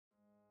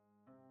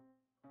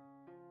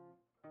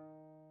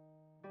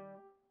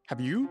Have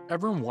you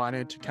ever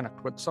wanted to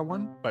connect with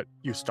someone, but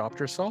you stopped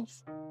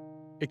yourself?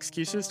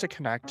 Excuses to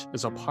Connect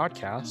is a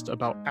podcast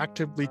about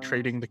actively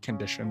creating the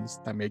conditions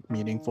that make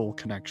meaningful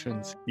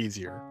connections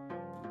easier.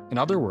 In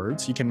other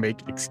words, you can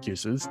make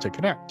excuses to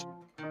connect.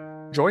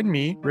 Join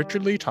me,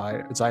 Richard Lee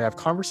Tai, as I have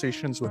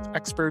conversations with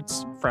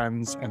experts,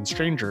 friends, and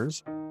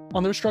strangers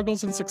on their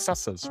struggles and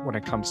successes when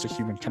it comes to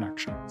human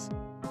connections.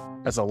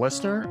 As a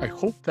listener, I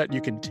hope that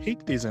you can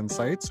take these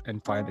insights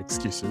and find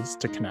excuses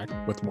to connect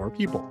with more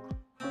people.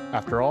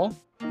 After all,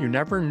 you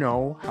never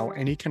know how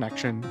any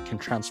connection can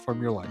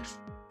transform your life.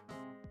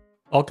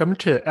 Welcome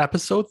to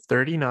episode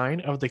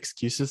 39 of the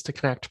Excuses to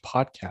Connect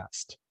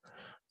podcast.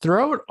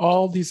 Throughout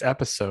all these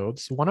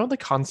episodes, one of the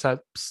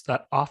concepts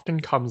that often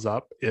comes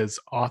up is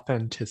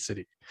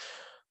authenticity.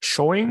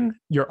 Showing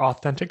your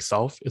authentic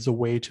self is a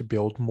way to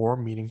build more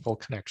meaningful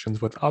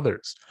connections with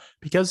others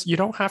because you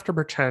don't have to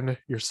pretend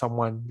you're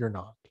someone you're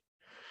not.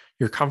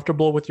 You're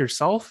comfortable with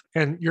yourself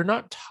and you're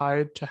not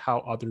tied to how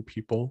other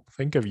people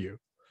think of you.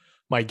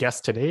 My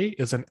guest today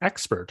is an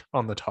expert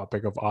on the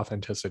topic of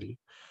authenticity.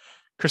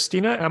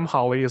 Christina M.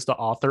 Holly is the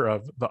author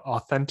of The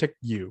Authentic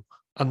You: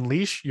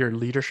 Unleash Your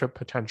Leadership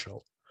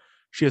Potential.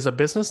 She is a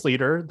business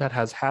leader that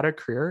has had a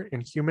career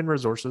in human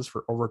resources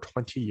for over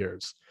 20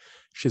 years.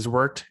 She's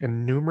worked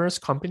in numerous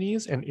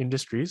companies and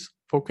industries,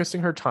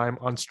 focusing her time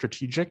on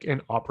strategic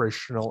and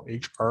operational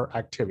HR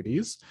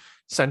activities,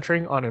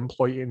 centering on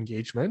employee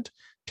engagement,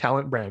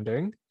 talent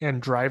branding,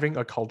 and driving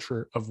a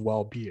culture of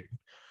well-being.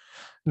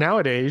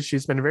 Nowadays,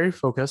 she's been very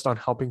focused on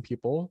helping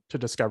people to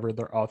discover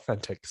their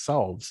authentic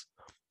selves.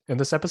 In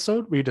this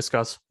episode, we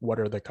discuss what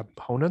are the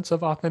components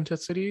of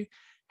authenticity,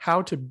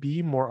 how to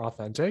be more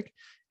authentic,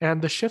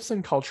 and the shifts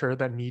in culture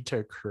that need to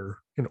occur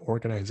in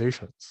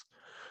organizations.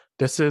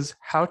 This is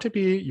How to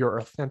Be Your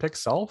Authentic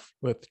Self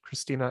with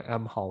Christina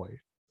M. Holly.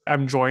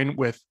 I'm joined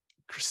with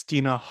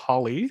Christina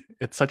Holly.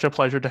 It's such a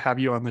pleasure to have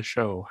you on the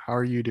show. How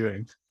are you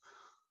doing?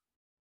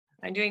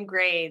 I'm doing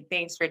great.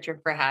 Thanks,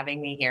 Richard, for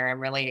having me here. I'm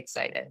really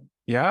excited.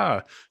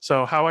 Yeah.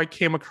 So how I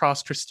came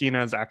across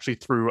Christina is actually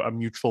through a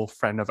mutual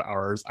friend of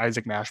ours,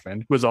 Isaac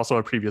Nashman, who was also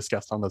a previous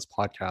guest on this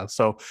podcast.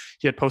 So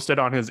he had posted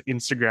on his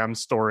Instagram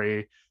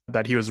story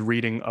that he was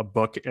reading a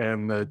book,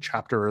 and the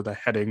chapter or the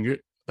heading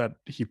that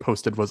he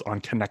posted was on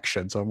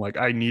connection. So I'm like,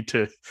 I need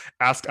to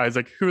ask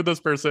Isaac who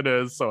this person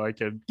is so I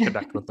can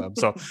connect with them.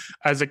 So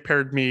Isaac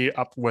paired me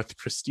up with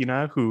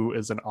Christina, who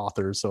is an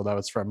author. So that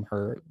was from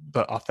her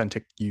The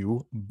Authentic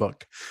You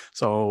book.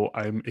 So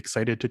I'm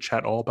excited to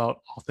chat all about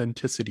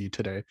authenticity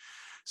today.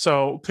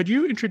 So could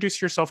you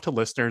introduce yourself to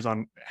listeners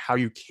on how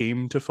you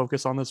came to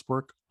focus on this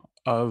work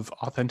of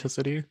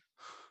authenticity?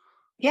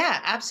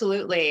 Yeah,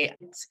 absolutely.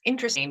 It's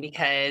interesting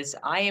because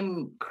I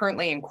am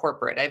currently in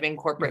corporate. I've been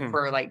corporate Mm-hmm.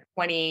 for like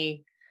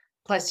 20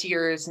 plus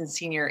years in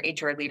senior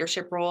HR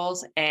leadership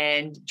roles.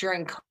 And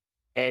during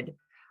COVID,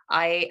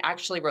 I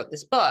actually wrote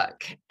this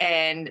book,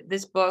 and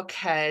this book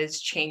has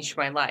changed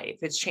my life.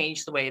 It's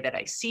changed the way that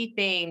I see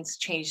things,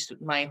 changed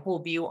my whole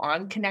view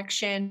on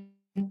connection.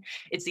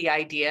 It's the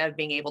idea of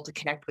being able to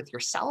connect with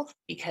yourself,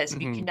 because if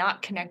you Mm-hmm.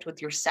 cannot connect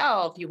with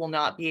yourself, you will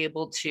not be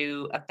able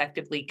to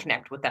effectively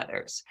connect with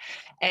others.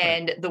 Right.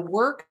 And the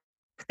work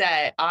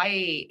that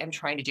I am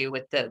trying to do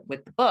with the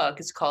book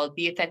is called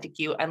Be Authentic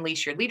You: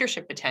 Unleash Your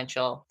Leadership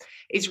Potential,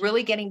 is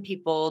really getting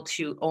people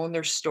to own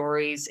their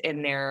stories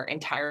in their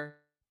entire,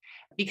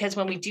 because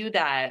when we do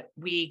that,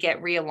 we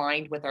get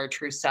realigned with our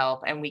true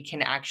self, and we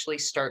can actually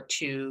start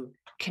to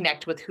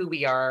connect with who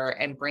we are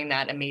and bring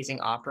that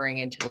amazing offering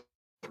into the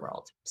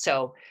world.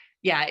 So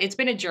yeah, it's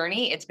been a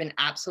journey. It's been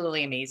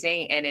absolutely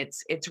amazing. And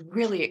it's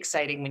really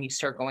exciting when you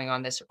start going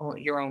on this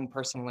your own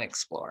personal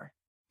explore.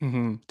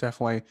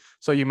 Definitely.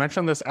 So you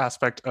mentioned this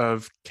aspect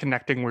of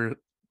connecting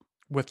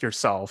with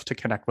yourself to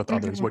connect with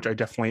others, which Mhm. I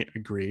definitely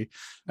agree.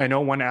 I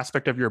know one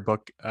aspect of your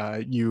book,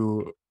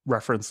 you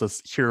reference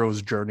this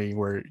hero's journey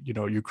where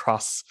you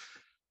cross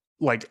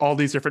like all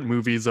these different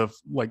movies of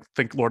like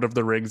think Lord of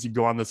the Rings. You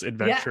go on this Yeah.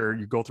 adventure,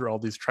 you go through all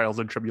these trials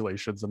and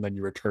tribulations, and then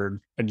you return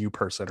a new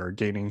person or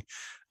gaining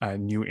a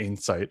new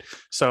insight.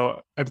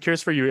 So I'm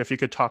curious for you if you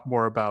could talk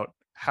more about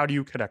how do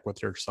you connect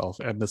with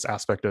yourself and this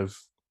aspect of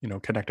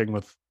connecting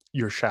with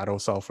your shadow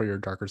self or your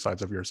darker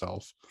sides of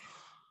yourself.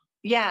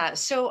 Yeah,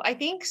 so I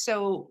think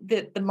so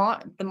the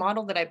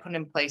model that I put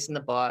in place in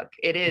the book,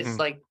 it is Hmm.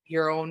 like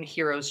your own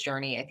hero's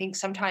journey. I think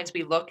sometimes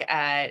we look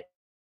at,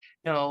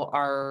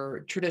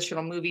 our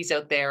traditional movies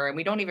out there, and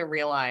we don't even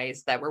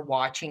realize that we're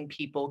watching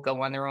people go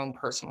on their own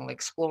personal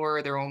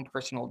explore, their own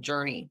personal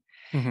journey.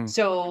 Hmm.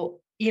 So,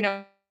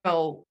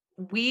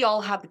 we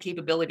all have the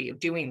capability of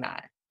doing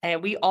that.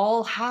 And we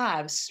all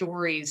have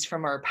stories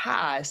from our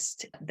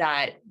past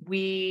that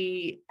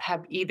we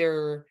have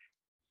either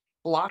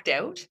blocked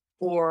out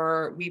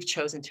or we've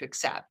chosen to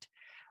accept.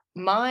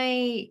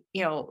 When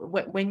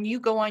you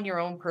go on your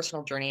own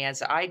personal journey,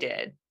 as I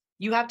did,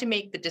 you have to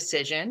make the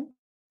decision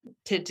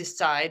to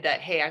decide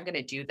that, hey, I'm going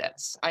to do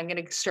this. I'm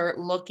going to start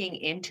looking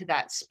into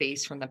that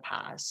space from the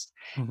past.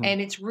 Hmm. And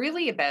it's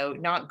really about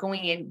not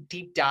going in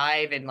deep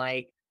dive and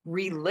like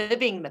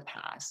reliving the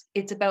past.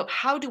 It's about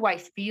how do I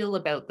feel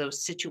about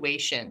those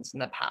situations in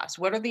the past?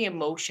 What are the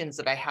emotions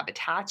that I have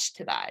attached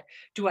to that?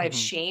 Do I have Hmm.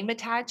 shame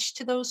attached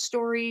to those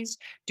stories?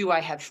 Do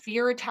I have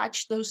fear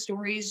attached to those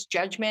stories,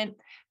 judgment?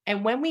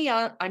 And when we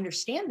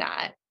understand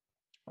that,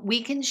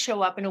 we can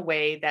show up in a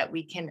way that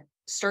we can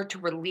start to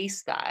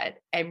release that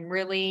and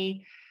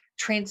really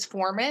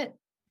transform it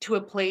to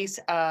a place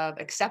of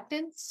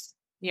acceptance.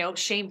 You know,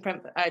 shame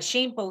from a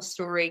shameful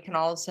story can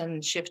all of a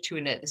sudden shift to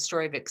a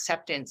story of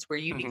acceptance where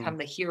you Hmm. become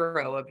the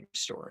hero of your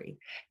story.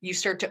 You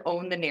start to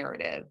own the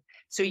narrative.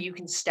 So you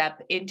can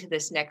step into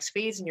this next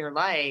phase in your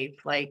life,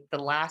 like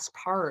the last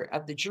part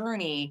of the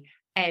journey,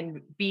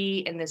 and be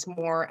in this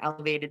more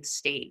elevated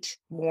state,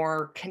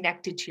 more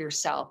connected to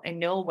yourself and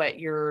know what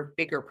your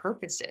bigger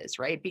purpose is,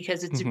 right?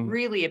 Because it's Hmm.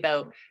 really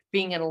about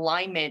being in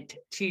alignment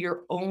to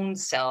your own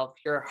self,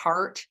 your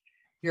heart,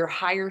 your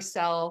higher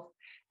self,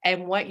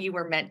 and what you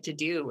were meant to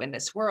do in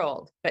this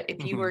world. But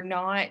if you Hmm. are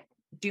not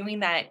doing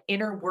that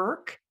inner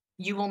work,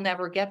 you will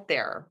never get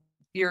there.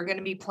 You're going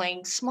to be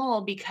playing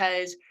small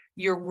because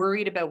you're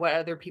worried about what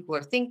other people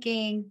are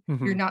thinking.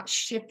 You're Hmm. not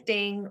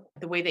shifting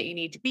the way that you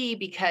need to be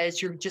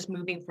because you're just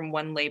moving from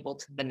one label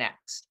to the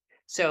next.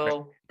 Right.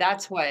 So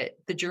that's what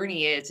the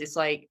journey is. It's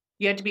like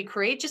you have to be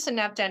courageous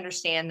enough to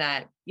understand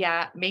that,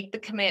 yeah, make the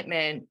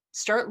commitment,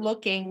 start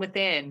looking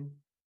within.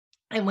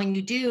 And when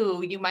you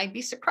do, you might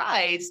be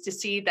surprised to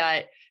see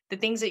that the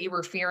things that you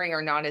were fearing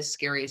are not as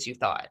scary as you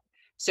thought.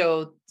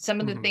 So some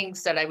of the Hmm.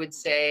 things that I would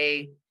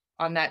say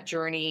on that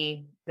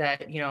journey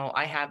that,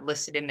 I have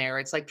listed in there,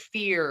 it's like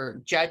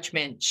fear,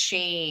 judgment,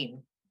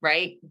 shame,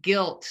 right?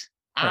 Guilt,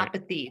 Right.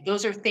 apathy.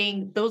 Those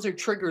are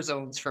trigger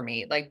zones for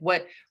me. Like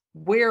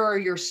where are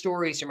your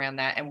stories around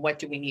that? And what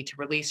do we need to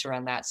release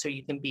around that so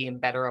you can be in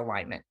better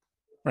alignment?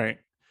 Right.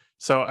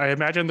 So I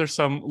imagine there's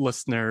some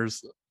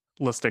listeners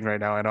listening right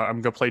now, and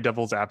I'm gonna play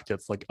devil's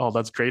advocates, like, oh,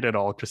 that's great and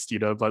all,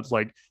 Christina, but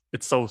like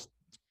it's so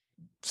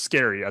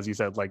scary, as you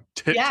said, like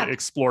to Yeah.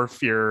 explore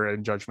fear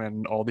and judgment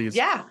and all these,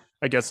 Yeah.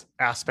 I guess,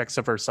 aspects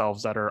of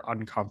ourselves that are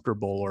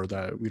uncomfortable or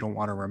that we don't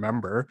want to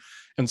remember.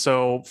 And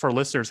so for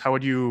listeners,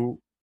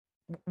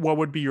 what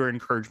would be your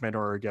encouragement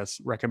or I guess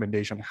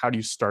recommendation? How do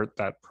you start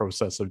that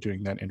process of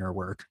doing that inner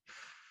work?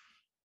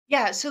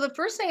 Yeah, so the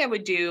first thing I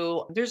would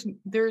do,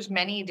 there's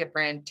many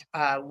different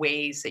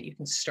ways that you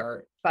can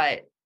start,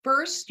 but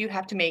first you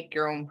have to make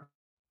your own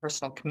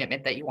personal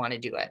commitment that you want to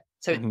do it.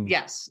 So Hmm.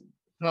 yes,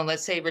 well,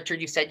 let's say Richard,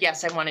 you said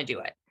yes, I want to do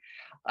it.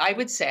 I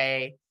would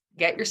say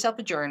get yourself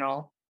a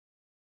journal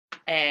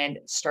and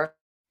start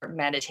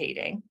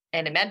meditating.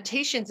 And a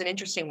meditation's an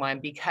interesting one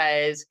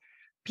because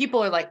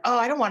people are like, oh,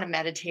 I don't want to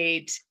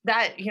meditate.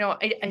 That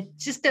it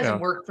just doesn't Yeah.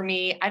 work for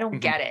me. I don't Hmm.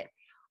 get it.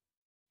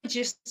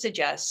 Just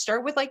suggest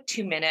start with like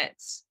 2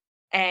 minutes.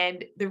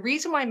 And the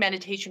reason why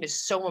meditation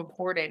is so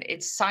important,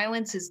 it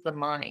silences the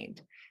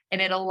mind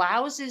and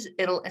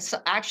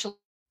actually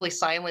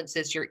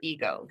silences your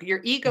ego. Your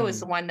ego is Hmm.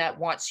 the one that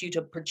wants you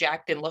to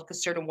project and look a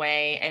certain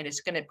way and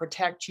it's going to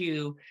protect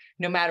you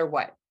no matter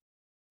what.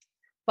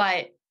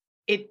 But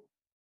it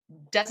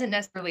doesn't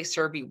necessarily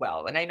serve you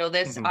well. And I know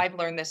this, Hmm. I've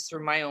learned this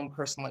through my own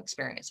personal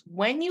experience.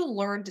 When you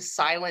learn to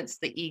silence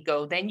the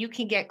ego, then you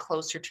can get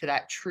closer to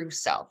that true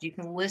self. You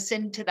can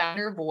listen to that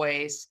inner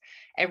voice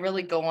and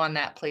really go on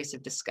that place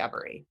of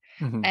discovery.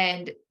 Hmm.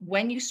 And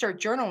when you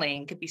start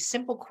journaling, it could be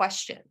simple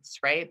questions,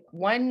 right?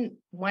 One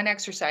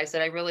exercise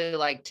that I really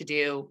like to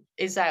do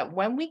is that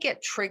when we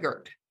get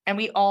triggered, and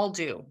we all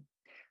do,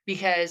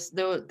 because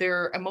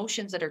there are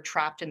emotions that are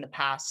trapped in the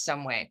past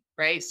some way,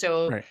 right?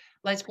 So Right.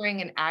 let's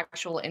bring an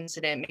actual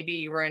incident. Maybe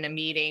you were in a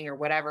meeting or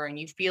whatever, and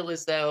you feel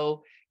as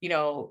though,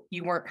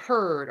 you weren't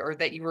heard or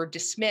that you were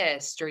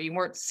dismissed or you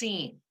weren't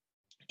seen.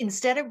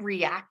 Instead of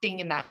reacting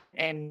in that,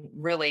 and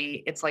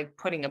really, it's like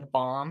putting a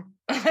bomb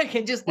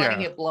and just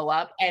letting Yeah. it blow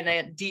up and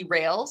it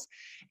derails.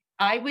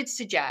 I would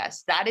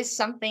suggest that is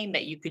something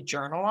that you could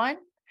journal on.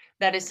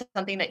 That is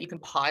something that you can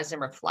pause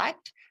and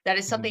reflect. That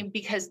is Hmm. something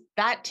because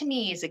that to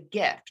me is a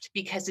gift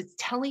because it's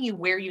telling you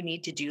where you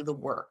need to do the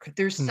work.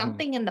 There's Hmm.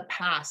 something in the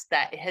past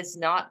that has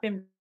not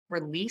been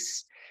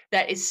released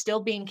that is still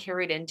being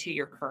carried into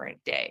your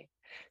current day.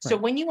 So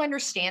Right. when you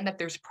understand that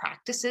there's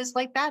practices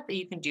like that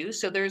you can do,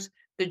 so there's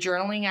the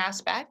journaling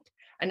aspect.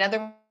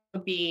 Another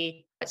would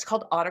be it's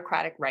called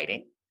autocratic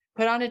writing.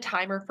 Put on a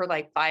timer for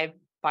like five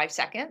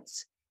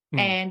seconds Mm.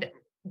 and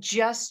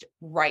just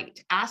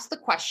write. Ask the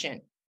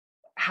question,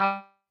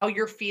 how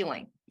you're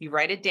feeling. You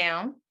write it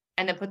down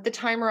and then put the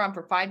timer on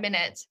for 5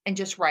 minutes and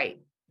just write.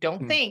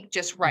 Don't Mm. think,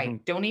 just Mhm.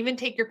 write. Don't even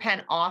take your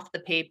pen off the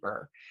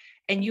paper.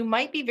 And you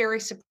might be very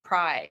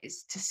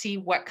surprised to see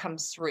what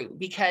comes through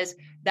because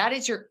that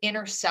is your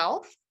inner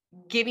self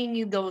giving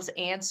you those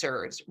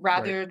answers Right.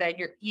 rather than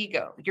your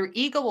ego. Your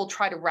ego will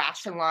try to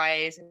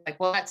rationalize and like,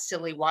 well, that's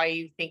silly. Why are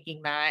you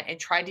thinking that? And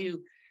try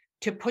to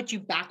put you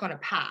back on a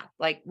path.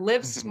 Like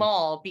live Mhm.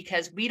 small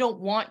because we don't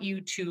want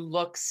you to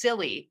look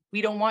silly.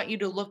 We don't want you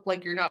to look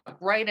like you're not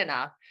bright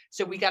enough.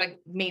 So we got to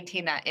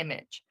maintain that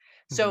image.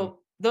 Mhm. So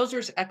those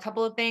are a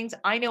couple of things.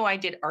 I know I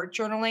did art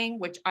journaling,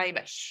 which I'm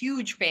a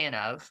huge fan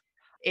of.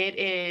 it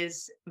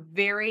is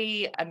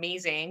very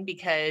amazing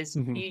because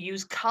Hmm. you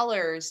use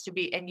colors to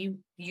be, and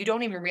you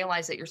don't even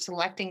realize that you're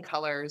selecting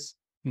colors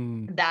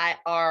that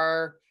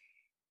are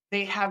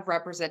they have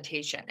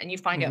representation, and you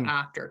find out Mm-hmm.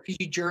 after because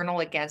you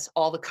journal against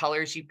all the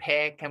colors you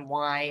pick and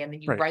why, and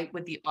then you Right. write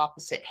with the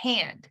opposite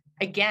hand.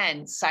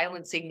 Again,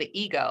 silencing the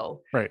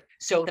ego Right.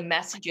 so the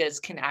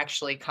messages can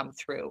actually come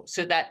through.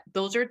 So that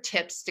those are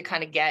tips to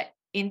kind of get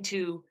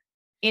into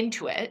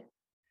it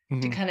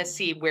to Hmm. kind of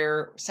see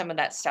where some of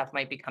that stuff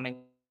might be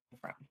coming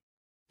from.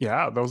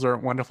 Yeah, those are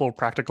wonderful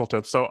practical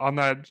tips. So on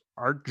that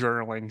art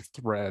journaling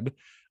thread,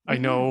 I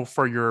Mhm. know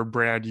for your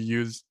brand you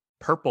use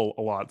purple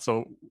a lot.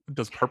 So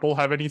does purple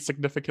have any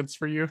significance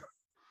for you?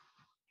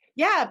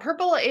 Yeah,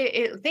 purple.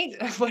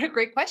 Thanks. What a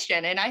great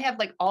question. And I have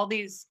like all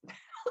these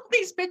all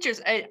these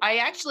pictures. I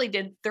actually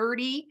did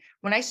 30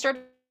 when I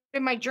started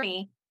my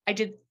journey. I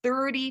did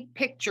 30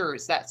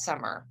 pictures that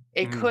summer.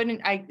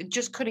 I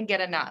just couldn't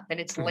get enough. And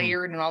it's Mm-hmm.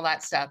 layered and all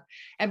that stuff.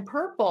 And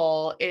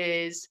purple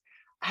is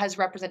has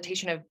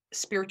representation of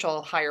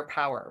spiritual higher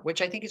power,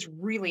 which I think is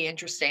really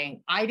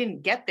interesting. I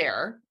didn't get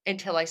there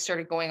until I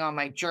started going on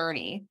my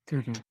journey.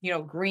 Hmm.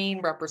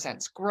 Green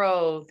represents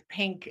growth,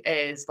 pink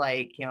is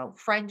like,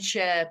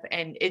 friendship.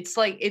 And it's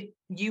like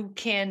you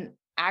can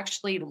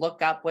actually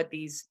look up what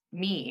these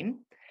mean,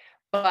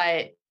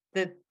 but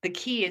the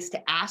key is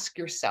to ask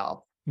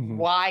yourself Hmm.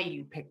 why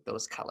you picked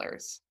those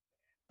colors,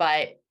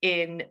 but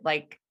in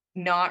like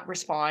not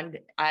respond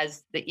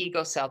as the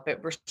ego self,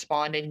 but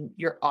respond in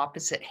your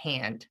opposite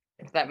hand,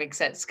 if that makes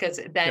sense. Because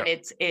then Yeah.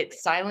 it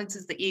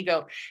silences the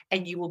ego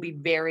and you will be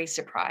very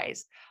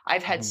surprised.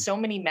 I've had Hmm. so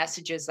many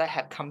messages that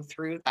have come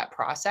through that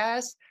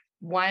process.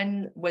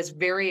 One was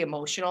very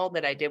emotional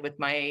that I did with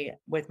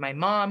my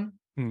mom,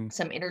 Hmm.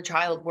 some inner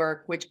child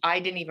work, which I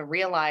didn't even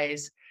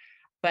realize,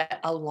 but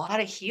a lot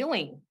of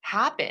healing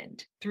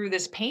happened through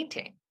this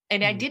painting.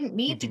 And I didn't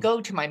need to Hmm.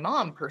 go to my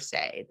mom per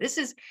se.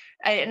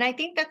 And I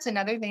think that's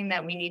another thing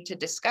that we need to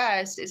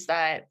discuss is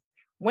that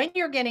when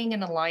you're getting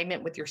in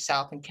alignment with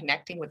yourself and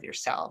connecting with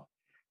yourself,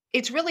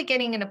 it's really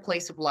getting in a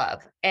place of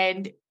love.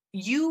 And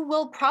you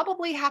will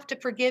probably have to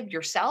forgive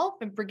yourself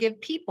and forgive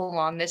people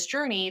on this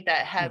journey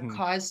that have Hmm.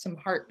 caused some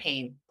heart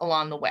pain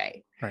along the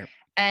way. Right.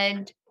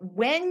 And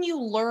when you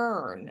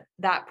learn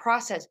that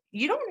process,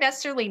 you don't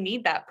necessarily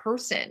need that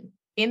person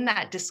in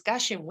that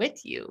discussion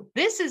with you.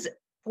 This is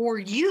for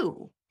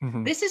you.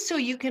 Hmm. This is so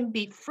you can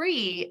be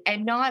free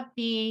and not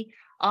be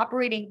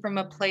operating from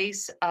a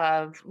place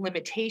of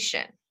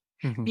limitation.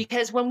 Hmm.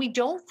 Because when we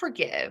don't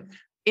forgive,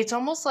 it's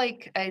almost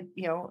like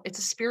it's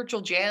a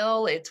spiritual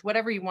jail. It's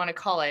whatever you want to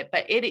call it,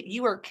 but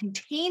you are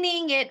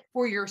containing it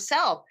for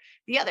yourself.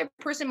 The other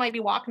person might be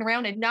walking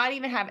around and not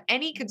even have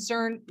any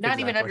concern, not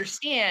even Exactly.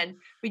 understand,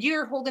 but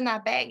you're holding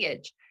that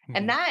baggage.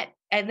 And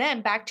Hmm.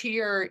 then back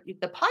to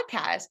the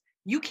podcast,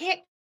 you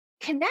can't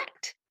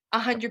connect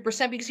Yep.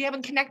 100% because you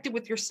haven't connected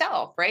with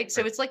yourself, right?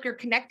 So Right. it's like you're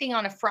connecting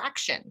on a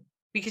fraction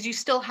because you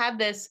still have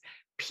this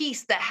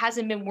piece that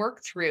hasn't been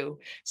worked through.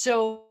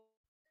 So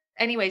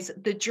anyways,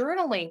 the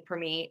journaling for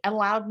me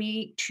allowed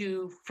me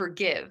to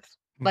forgive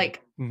Hmm.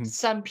 like Hmm.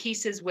 some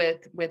pieces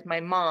with my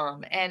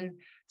mom, and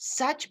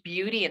such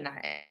beauty in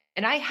that.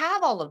 And I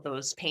have all of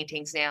those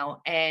paintings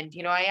now, and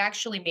I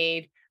actually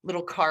made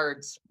little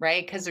cards,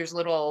 right? Because there's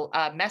little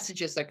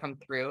messages that come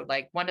through.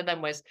 Like one of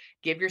them was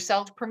give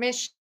yourself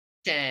permission,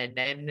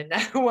 and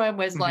another one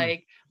was Hmm.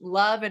 like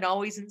love and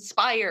always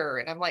inspire.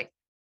 And I'm like,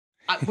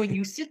 when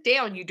you sit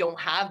down, you don't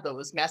have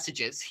those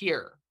messages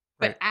here.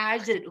 But Right.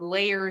 as it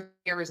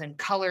layers and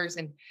colors,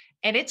 and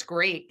it's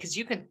great because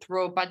you can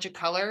throw a bunch of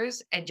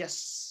colors and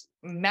just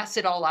mess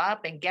it all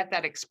up and get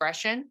that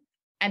expression,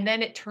 and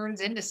then it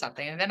turns into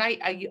something. And then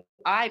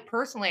I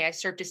personally I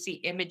start to see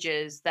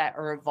images that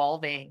are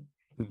evolving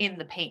in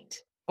the paint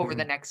over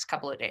the Hmm. next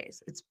couple of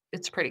days.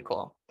 It's pretty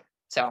cool.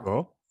 So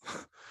Cool.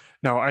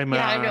 No, I'm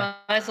yeah, I know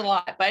that's a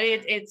lot, but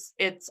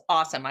it's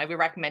awesome. I would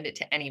recommend it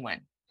to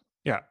anyone.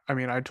 yeah, I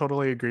mean, I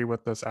totally agree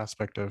with this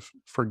aspect of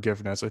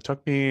forgiveness. It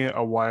took me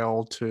a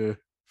while to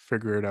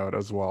figure it out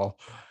as well.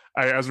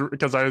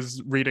 Because I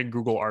was reading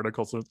Google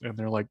articles and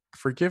they're like,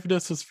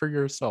 forgiveness is for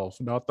yourself,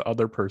 not the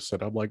other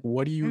person. I'm like,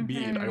 what do you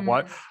mean?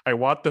 Mhm. I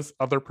want this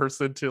other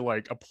person to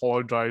like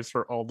apologize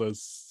for all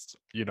this,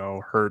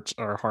 hurt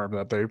or harm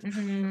that they've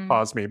Mhm.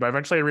 caused me. But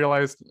eventually I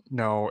realized,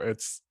 no,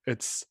 it's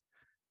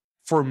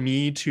for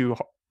me to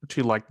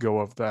let go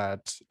of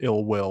that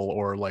ill will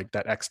or like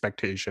that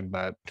expectation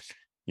that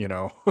you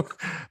know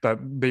that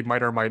they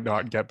might or might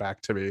not get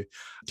back to me,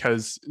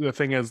 because the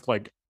thing is,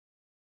 like,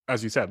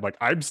 as you said, like,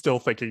 I'm still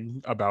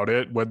thinking about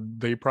it when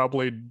they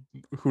probably,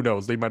 who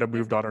knows, they might have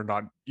moved on or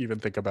not even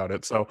think about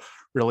it. So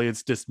really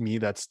it's just me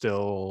that's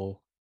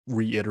still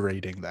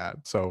reiterating that.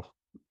 So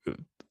uh,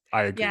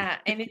 I agree. Yeah,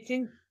 and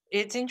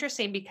it's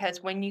interesting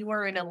because when you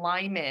are in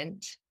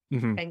alignment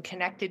Hmm. and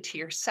connected to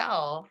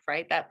yourself,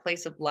 right? That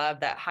place of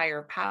love, that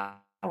higher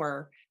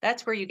power,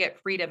 that's where you get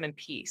freedom and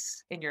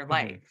peace in your Hmm.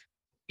 life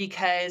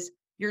because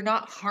you're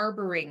not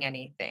harboring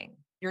anything.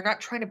 You're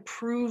not trying to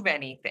prove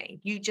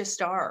anything. You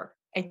just are.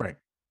 And Right.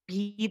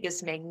 be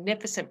this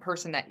magnificent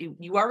person that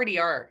you already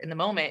are in the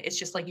moment. It's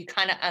just like you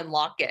kind of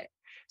unlock it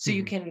so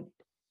you Mhm. can,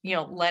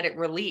 let it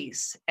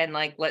release and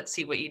like, let's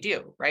see what you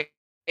do. Right.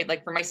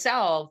 Like for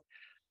myself,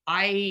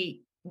 I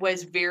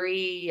was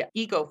very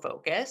ego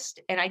focused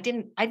and I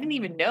didn't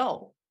even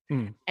know.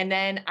 Mm. And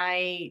then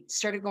I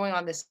started going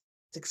on this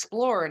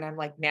explore and I'm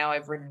like, now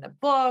I've written a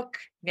book,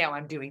 now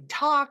I'm doing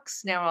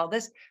talks, now all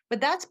this. But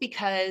that's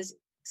because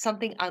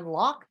something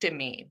unlocked in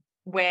me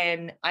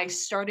when I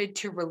started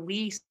to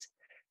release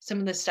some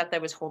of the stuff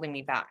that was holding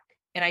me back.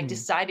 And I Mm.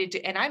 decided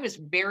to, and I was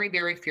very,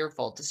 very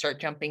fearful to start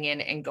jumping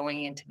in and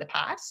going into the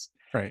past.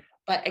 Right.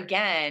 But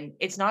again,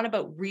 it's not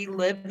about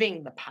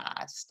reliving the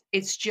past.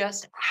 It's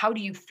just how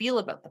do you feel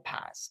about the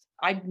past?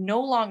 I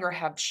no longer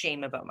have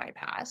shame about my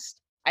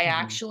past. I Mhm.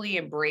 actually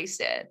embrace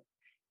it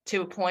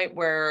to a point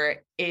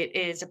where it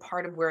is a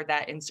part of where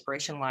that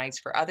inspiration lies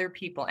for other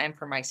people and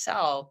for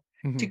myself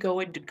to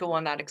Mhm. go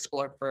on that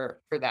explore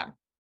for them.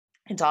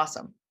 It's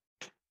awesome.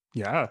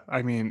 Yeah,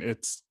 I mean,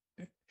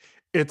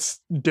 it's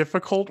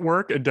difficult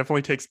work. It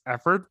definitely takes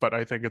effort, but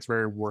I think it's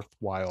very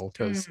worthwhile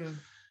because Mm,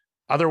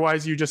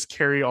 otherwise you just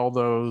carry all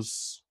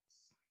those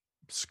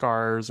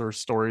scars or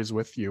stories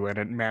with you and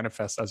it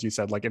manifests, as you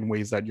said, like in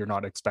ways that you're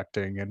not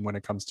expecting. And when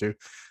it comes to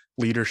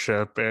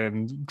leadership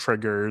and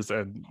triggers,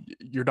 and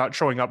you're not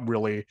showing up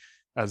really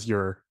as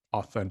your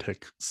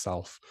authentic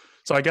self.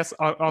 So I guess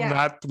on yeah,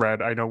 that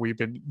thread, I know we've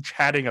been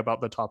chatting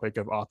about the topic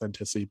of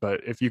authenticity,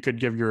 but if you could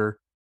give your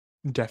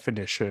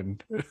definition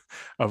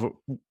of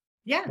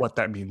yeah. what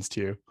that means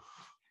to you.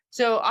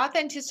 So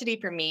authenticity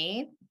for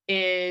me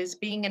is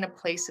being in a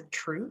place of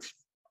truth,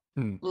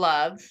 Mm.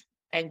 love,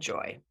 and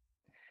joy.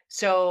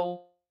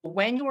 So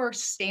when you are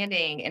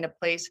standing in a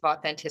place of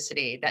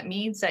authenticity, that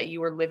means that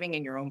you are living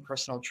in your own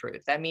personal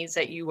truth. That means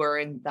that you are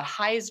in the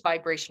highest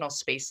vibrational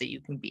space that you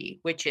can be,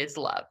 which is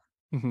love,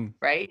 Mhm.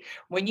 right?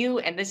 When you,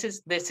 and this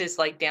is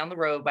like down the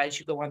road, but as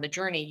you go on the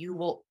journey, you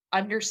will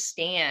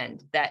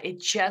understand that it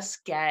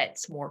just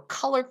gets more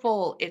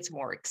colorful, it's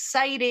more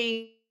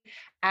exciting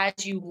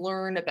as you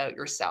learn about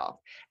yourself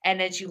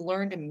and as you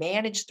learn to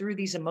manage through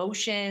these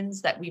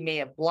emotions that we may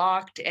have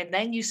blocked. And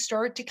then you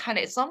start to kind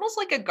of, it's almost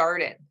like a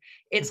garden.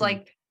 It's Mhm.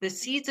 like the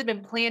seeds have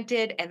been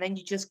planted and then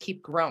you just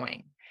keep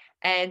growing.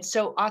 And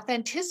so,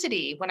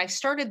 authenticity, when I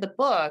started the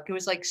book, it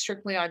was like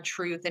strictly on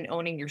truth and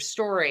owning your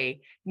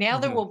story. Now,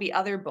 there Mhm. will be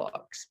other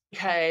books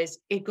because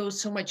it goes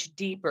so much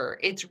deeper.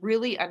 It's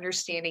really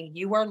understanding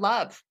you are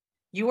love.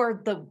 You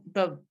are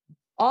the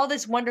all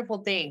this wonderful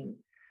thing,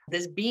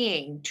 this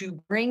being to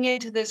bring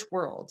into this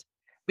world.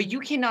 But you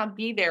cannot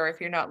be there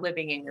if you're not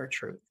living in your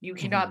truth. You Mhm.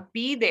 cannot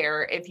be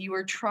there if you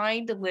are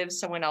trying to live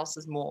someone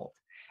else's mold.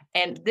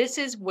 And this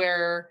is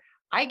where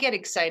I get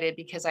excited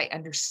because I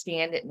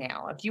understand it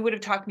now. If you would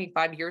have talked to me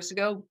 5 years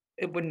ago,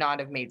 it would not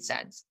have made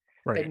sense.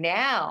 But Right.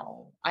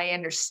 now I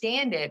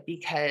understand it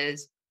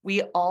because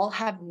we all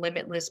have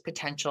limitless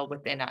potential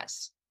within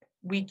us.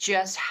 We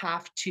just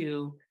have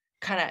to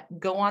kind of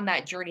go on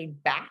that journey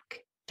back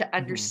to Mhm.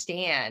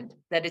 understand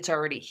that it's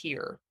already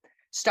here.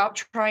 Stop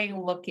trying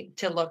to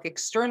look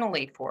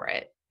externally for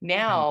it.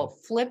 Now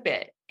Mhm. flip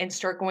it and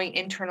start going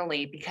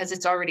internally because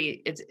it's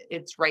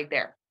right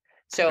there.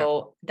 Yeah.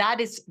 So that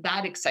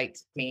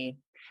excites me.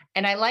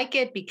 And I like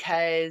it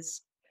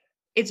because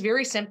it's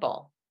very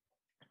simple.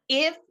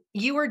 If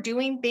you are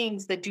doing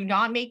things that do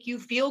not make you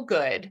feel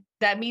good,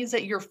 that means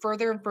that you're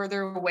further and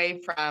further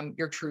away from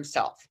your true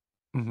self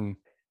Mhm.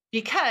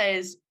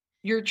 because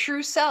your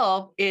true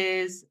self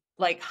is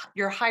like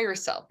your higher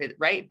self,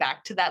 right?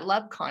 Back to that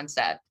love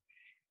concept.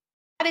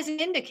 That is an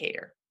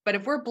indicator. But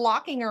if we're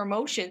blocking our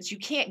emotions, you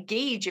can't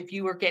gauge if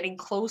you are getting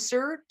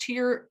closer to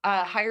your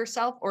higher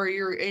self or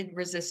you're in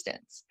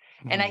resistance.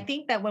 And I Mhm.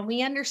 think that when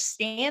we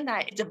understand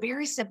that, it's a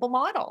very simple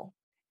model.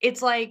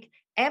 It's like,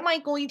 am I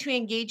going to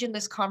engage in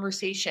this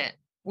conversation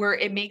where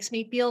it makes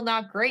me feel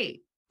not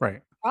great?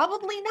 Right.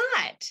 Probably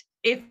not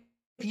if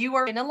you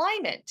are in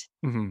alignment.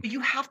 Mhm. But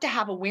you have to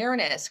have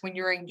awareness when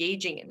you're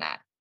engaging in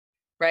that,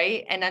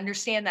 right? And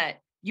understand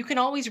that you can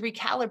always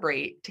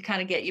recalibrate to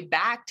kind of get you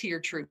back to your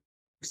true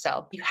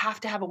self. You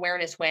have to have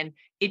awareness when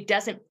it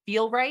doesn't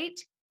feel right,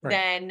 Right.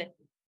 then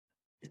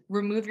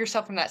remove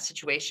yourself from that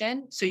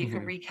situation so you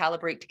can Mhm.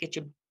 recalibrate to get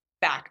you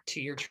back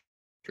to your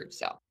true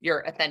self, your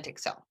authentic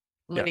self,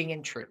 Yeah. living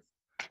in truth.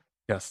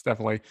 Yes,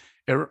 definitely.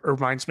 It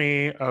reminds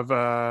me of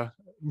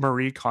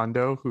Marie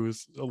Kondo,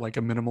 who's like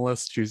a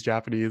minimalist. She's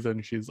Japanese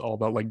and she's all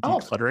about like Oh,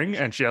 decluttering.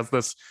 And she has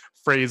this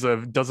phrase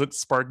of, does it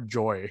spark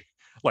joy?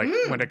 Like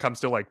when it mm, comes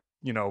to like,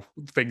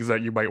 things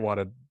that you might want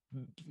to,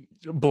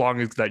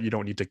 belongings that you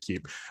don't need to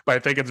keep. But I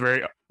think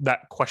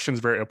that question's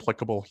very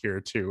applicable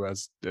here too,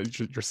 as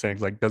you're saying,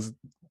 like, does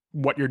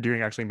what you're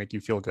doing actually make you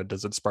feel good?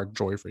 Does it spark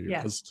joy for you?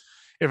 yes. Because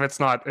if it's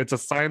not, it's a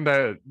sign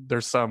that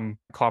there's some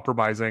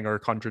compromising or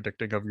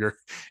contradicting of your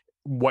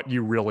what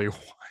you really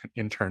want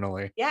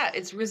internally. Yeah,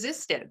 it's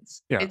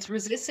resistance. Yeah. It's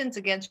resistance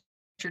against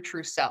your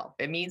true self.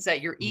 It means that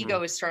your Mhm.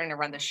 ego is starting to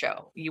run the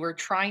show. You are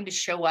trying to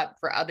show up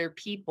for other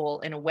people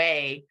in a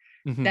way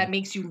Mhm. that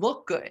makes you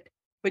look good.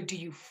 But do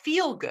you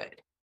feel good?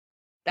 Right.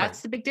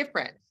 That's the big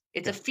difference.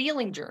 It's a Yeah.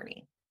 feeling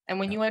journey. And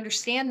when Yeah. you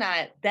understand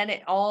that, then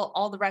it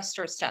all the rest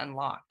starts to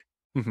unlock.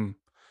 Hmm.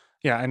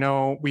 Yeah, I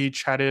know we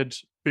chatted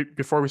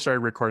before we started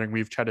recording.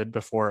 We've chatted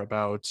before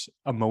about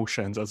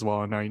emotions as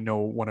well, and I know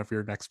one of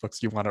your next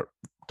books you want to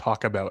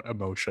talk about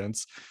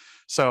emotions.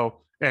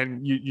 So,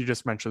 and you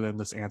just mentioned in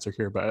this answer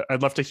here, but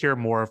I'd love to hear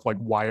more of like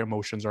why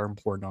emotions are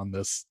important on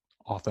this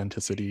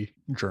authenticity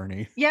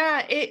journey.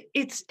 Yeah,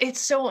 it's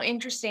so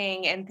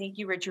interesting. And thank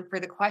you, Richard, for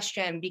the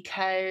question,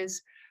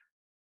 because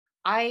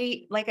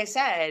like I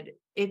said,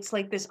 it's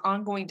like this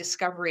ongoing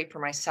discovery for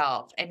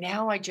myself. And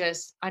now I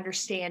just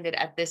understand it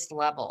at this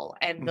level.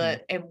 And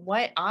Hmm.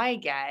 what I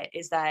get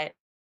is that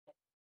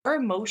our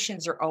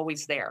emotions are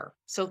always there.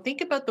 So think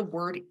about the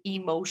word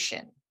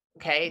emotion.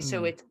 Okay.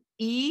 So Mm, it's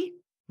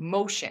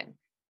emotion,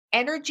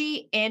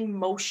 energy in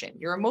motion.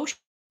 Your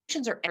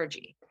emotions are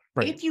energy.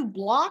 right. If you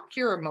block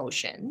your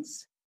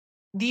emotions,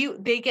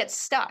 they get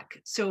stuck.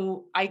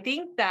 So I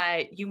think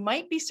that you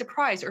might be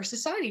surprised. Our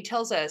society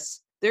tells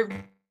us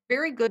they're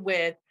very good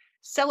with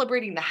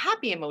celebrating the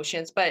happy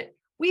emotions, but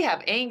we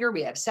have anger,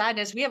 we have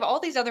sadness, we have all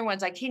these other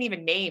ones I can't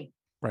even name,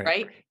 Right.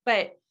 right?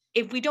 But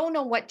if we don't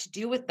know what to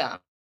do with them,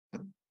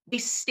 they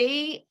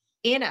stay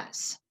in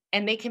us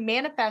and they can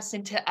manifest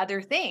into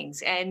other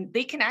things, and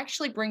they can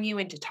actually bring you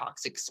into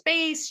toxic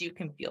space. You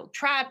can feel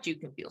trapped, you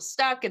can feel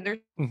stuck, and there's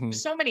Hmm.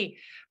 so many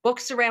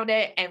books around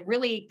it, and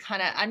really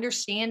kind of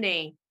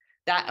understanding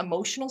that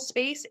emotional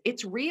space.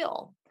 It's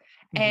real,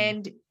 Hmm.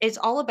 and it's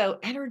all about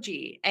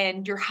energy.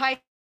 And your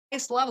highest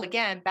level,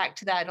 again back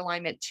to that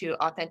alignment to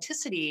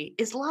authenticity,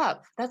 is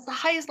love. That's the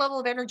highest level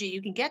of energy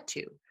you can get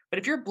to. But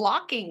if you're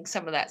blocking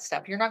some of that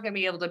stuff, you're not going to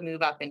be able to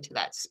move up into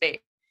that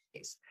space.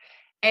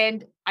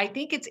 And I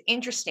think it's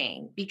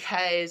interesting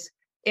because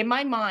in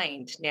my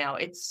mind now,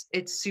 it's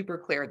super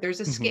clear. There's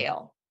a Hmm.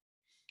 scale.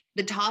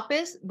 The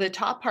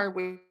top part,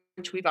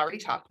 which we've already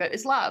talked about,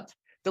 is love.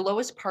 The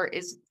lowest part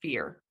is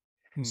fear.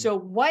 Mm, So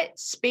what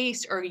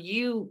space are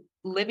you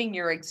living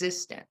your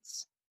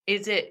existence?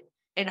 Is it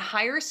in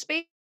higher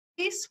space,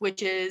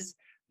 which is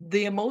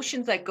the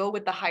emotions that go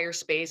with the higher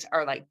space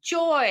are like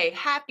joy,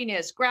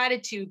 happiness,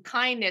 gratitude,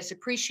 kindness,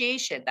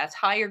 appreciation. That's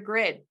higher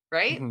grid,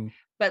 right? hmm.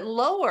 But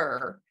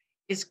lower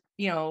is,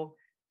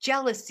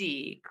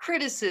 jealousy,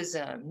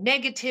 criticism,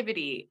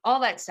 negativity, all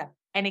that stuff.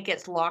 And it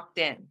gets locked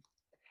in.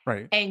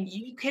 Right. And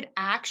you could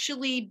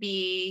actually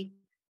be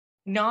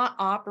not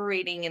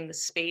operating in the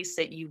space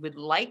that you would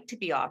like to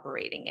be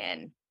operating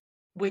in,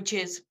 which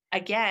is,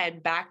 again,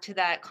 back to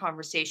that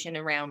conversation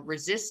around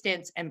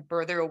resistance and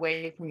further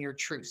away from your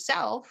true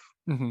self.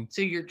 Hmm.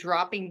 So you're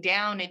dropping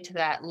down into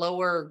that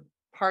lower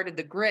part of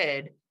the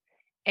grid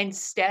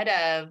instead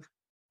of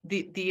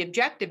the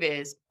objective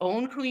is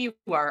own who you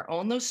are,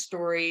 own those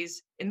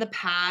stories in the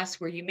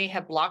past where you may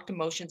have blocked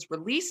emotions,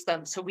 release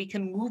them so we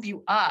can move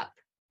you up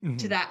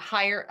to Hmm. that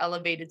higher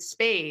elevated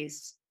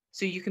space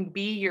so you can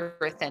be your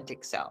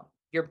authentic self,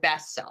 your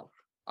best self,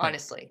 Right.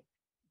 honestly.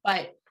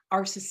 But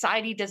our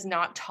society does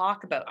not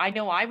talk about. I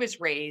know I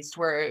was raised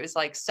where it was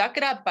like, suck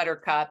it up,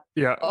 buttercup.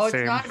 Yeah. Oh, it's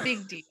Same. not a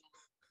big deal.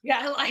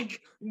 Yeah,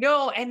 like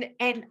no,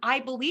 and I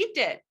believed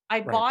it.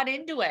 I Right. bought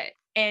into it.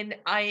 And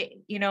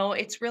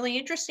it's really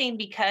interesting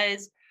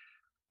because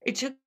it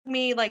took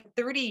me like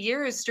 30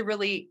 years to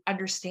really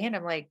understand.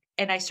 I'm like,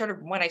 and I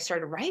started when I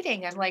started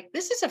writing, I'm like,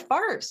 this is a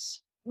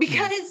farce Mm,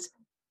 because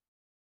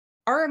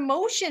our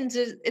emotions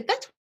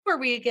that's where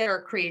we get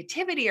our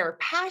creativity, our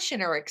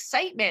passion, our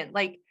excitement.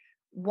 Like,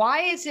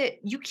 why is it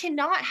you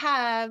cannot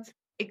have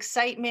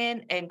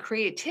excitement and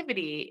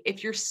creativity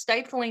if you're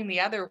stifling the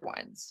other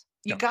ones?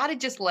 You yeah. got to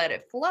just let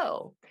it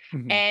flow.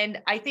 Hmm.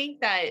 And I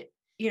think that,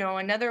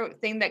 another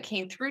thing that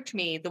came through to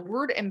me, the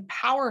word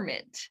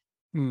empowerment,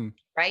 Mm,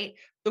 right?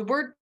 The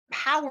word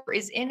power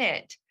is in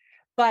it,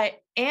 but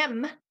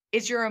M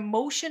is your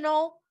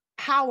emotional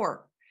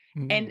power.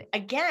 mm, And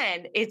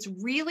again, it's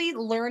really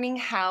learning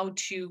how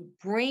to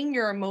bring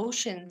your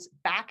emotions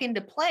back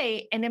into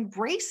play and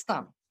embrace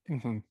them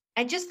mhm.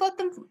 and just let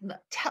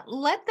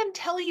them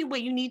tell you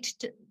what you need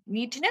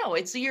to know.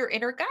 It's your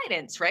inner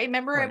guidance, right?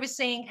 Remember I Right. was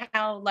saying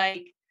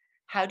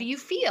how do you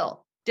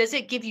feel? Does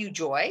it give you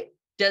joy?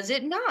 Does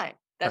it not?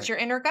 That's Right. your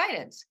inner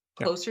guidance.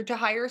 Yeah. Closer to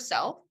higher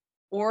self,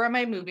 or am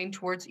I moving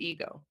towards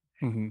ego?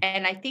 Mhm.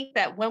 And I think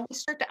that when we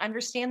start to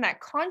understand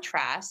that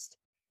contrast,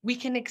 we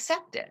can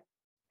accept it.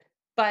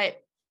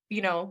 But,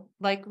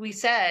 like we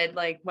said,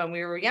 like when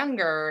we were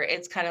younger,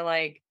 it's kind of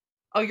like,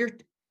 oh,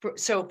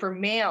 so for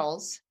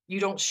males, you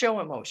don't show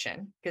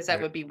emotion because that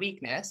Right. would be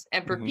weakness.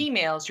 And for Mhm.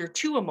 females, you're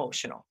too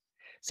emotional.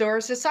 So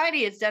our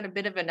society has done a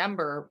bit of a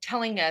number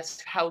telling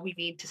us how we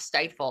need to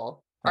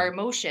stifle our Right.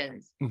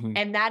 emotions. Mhm.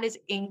 And that is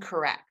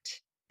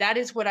incorrect. That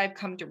is what I've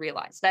come to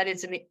realize. That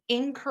is an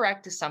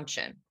incorrect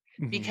assumption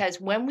Mhm. because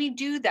when we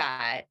do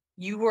that,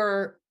 you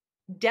are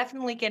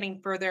definitely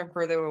getting further and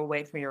further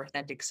away from your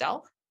authentic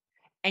self,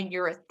 and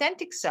your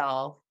authentic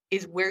self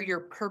is where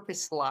your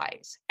purpose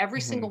lies. Every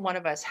single Mhm. one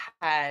of us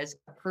has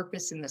a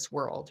purpose in this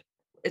world.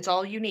 It's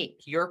all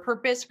unique. Your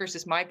purpose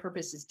versus my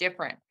purpose is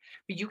different,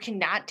 but you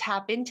cannot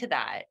tap into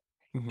that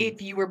Mhm.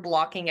 if you were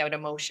blocking out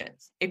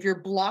emotions, if you're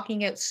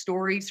blocking out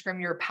stories from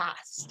your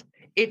past,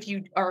 if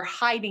you are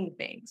hiding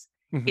things.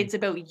 Mhm. It's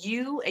about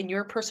you and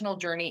your personal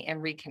journey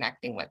and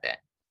reconnecting with it.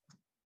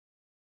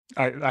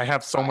 I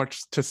have so Uh,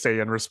 much to say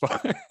in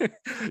response.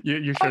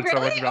 You oh, shared so really?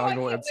 much Oh, I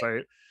valuable can't insight.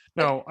 wait.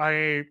 No,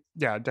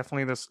 yeah,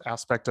 definitely this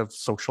aspect of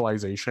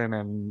socialization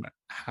and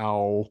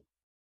how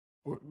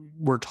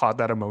we're taught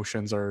that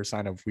emotions are a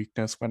sign of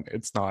weakness when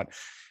it's not.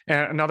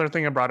 And another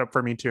thing it brought up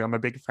for me too, I'm a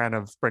big fan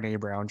of Brene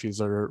Brown.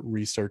 She's a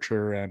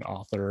researcher and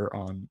author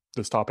on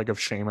this topic of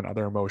shame and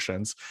other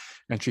emotions.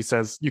 And she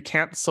says you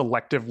can't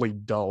selectively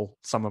dull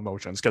some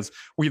emotions because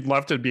we'd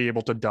love to be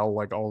able to dull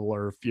like all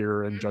our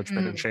fear and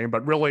judgment and Mhm. shame,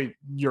 but really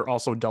you're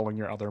also dulling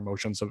your other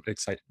emotions of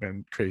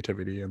excitement,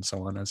 creativity, and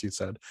so on, as you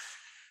said.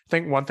 I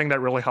think one thing that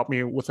really helped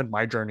me within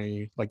my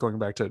journey, like going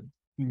back to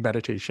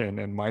meditation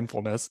and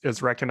mindfulness,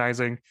 is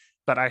recognizing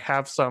that I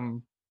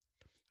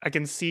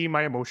can see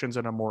my emotions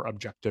in a more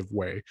objective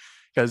way.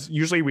 Because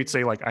usually we'd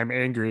say, like, I'm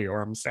angry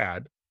or I'm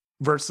sad,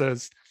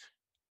 versus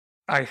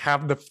I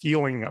have the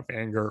feeling of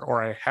anger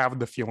or I have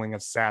the feeling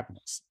of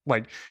sadness.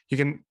 Like, you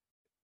can,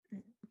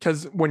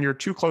 because when you're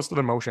too close to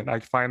the emotion, I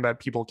find that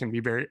people can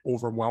be very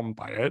overwhelmed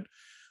by it.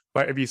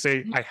 But if you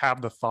say, I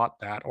have the thought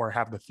that or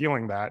have the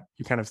feeling that,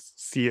 you kind of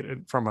see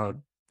it from a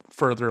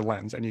further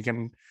lens and you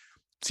can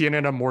see it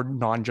in a more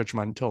non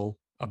judgmental,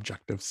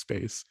 objective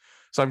space.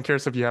 So I'm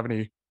curious if you have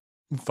any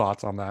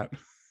thoughts on that.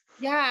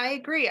 Yeah, I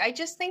agree. I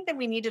just think that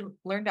we need to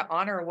learn to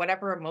honor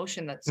whatever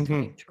emotion that's Mhm.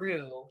 coming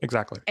through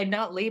Exactly. and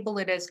not label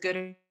it as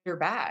good or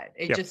bad.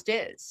 It Yep. just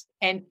is.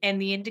 And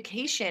the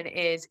indication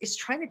is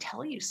trying to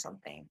tell you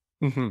something.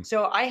 Mhm.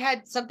 So I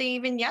had something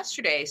even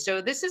yesterday.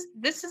 So this is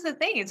the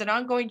thing. It's an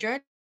ongoing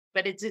journey,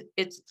 but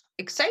it's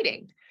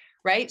exciting,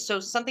 right? So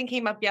something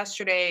came up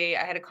yesterday.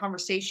 I had a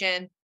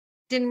conversation,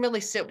 didn't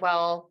really sit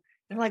well.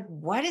 And I'm like,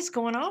 what is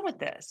going on with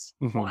this?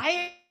 Mhm.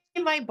 Why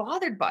am I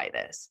bothered by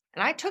this?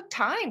 And I took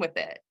time with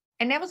it,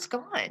 and now it's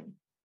gone.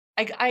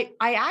 I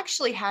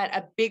actually had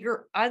a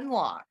bigger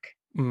unlock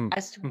Mhm.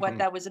 as to what Mhm.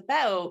 that was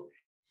about.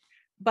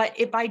 But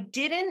if I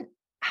didn't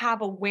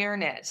have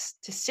awareness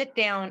to sit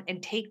down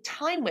and take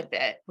time with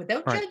it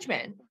without Right.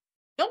 judgment,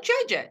 don't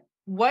judge it.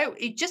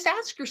 Just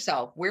ask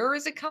yourself, where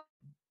is it coming?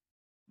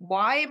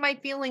 Why am I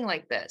feeling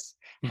like this?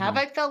 Have Mhm.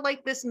 I felt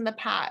like this in the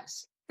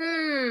past?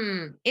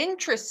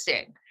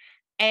 Interesting.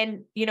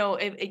 And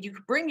if you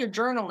could bring your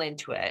journal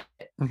into it,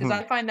 because Mhm.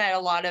 I find that a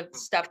lot of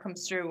stuff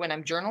comes through when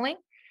I'm journaling,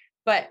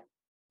 but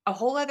a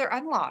whole other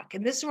unlock.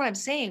 And this is what I'm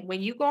saying.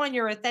 When you go on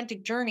your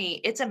authentic journey,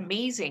 it's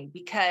amazing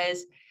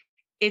because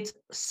it's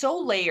so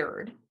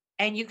layered,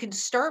 and you can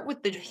start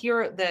with the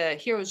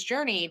hero's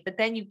journey, but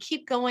then you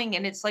keep going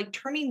and it's like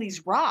turning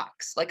these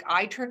rocks. Like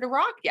I turned a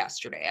rock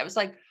yesterday. I was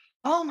like,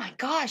 oh my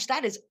gosh,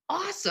 that is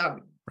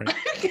awesome. Right.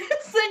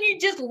 Because then you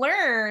just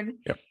learn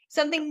Yep.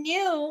 something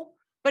new.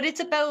 But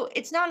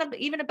it's not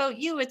even about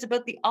you, it's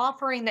about the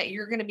offering that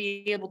you're going to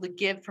be able to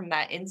give from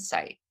that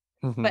insight.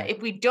 But Mhm.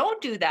 if we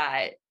don't do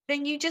that,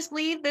 then you just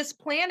leave this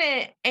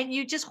planet and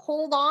you just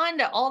hold on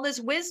to all this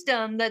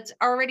wisdom that's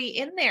already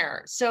in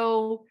there.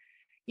 So,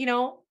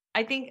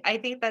 I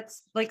think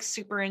that's like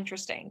super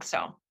interesting.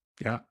 So,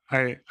 Yeah,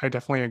 I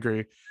definitely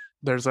agree.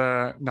 There's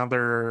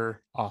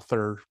another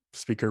author,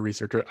 speaker,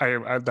 researcher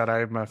that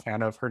I'm a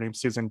fan of. Her name's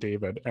Susan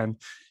David, and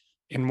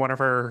in one of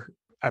her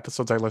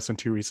episodes I listened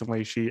to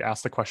recently, she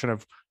asked the question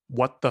of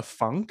what the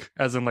funk,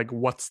 as in like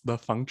what's the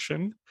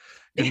function,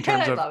 in yeah,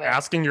 terms I of love it.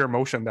 asking your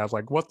emotion. That's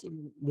like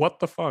what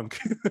the funk,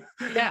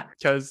 Yeah.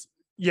 because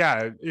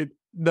yeah,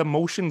 the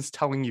emotion's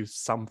telling you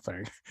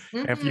something.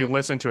 And if you Mhm.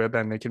 listen to it,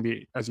 then they can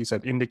be, as you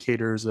said,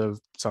 indicators of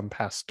some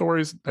past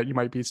stories that you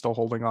might be still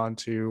holding on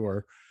to,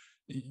 or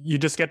you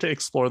just get to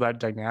explore that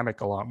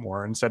dynamic a lot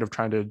more instead of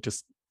trying to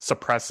just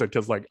suppress it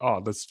because, like, oh,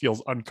 this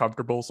feels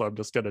uncomfortable, so I'm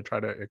just going to try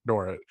to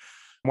ignore it.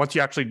 Once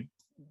you actually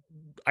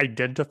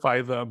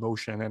identify the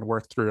emotion and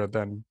work through it,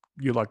 then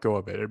you let go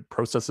of it. It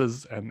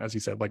processes, and as you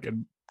said, like, it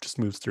just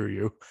moves through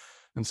you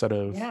instead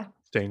of Yeah.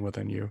 staying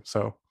within you.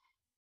 So,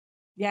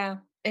 Yeah.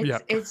 yeah.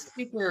 It's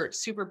super,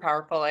 super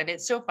powerful. And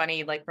it's so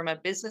funny, like from a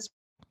business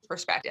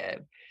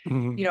perspective,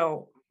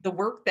 Mhm. the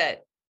work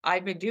that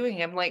I've been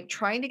doing, I'm like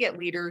trying to get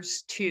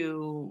leaders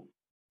to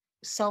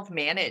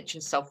self-manage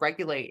and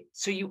self-regulate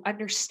so you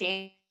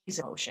understand these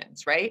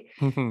emotions, right?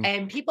 Mhm.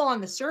 And people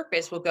on the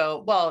surface will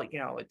go, well,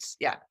 it's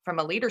yeah, from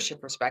a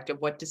leadership perspective,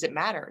 what does it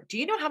matter? Do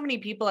you know how many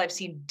people I've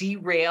seen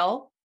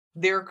derail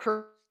their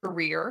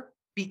career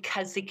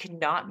because they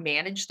cannot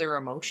manage their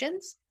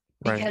emotions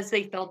Right. because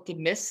they felt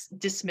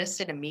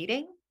dismissed in a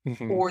meeting,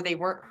 Mhm. or they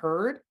weren't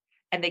heard,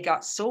 and they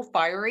got so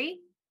fiery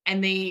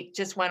and they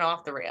just went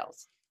off the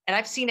rails. And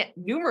I've seen it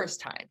numerous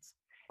times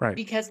Right.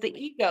 because the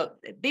ego,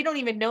 they don't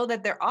even know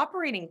that they're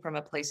operating from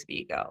a place of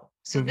ego.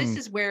 So this Mhm.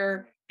 is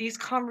where these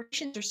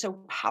conversations are so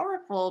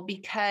powerful,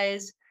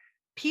 because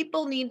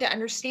people need to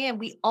understand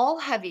we all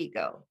have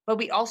ego, but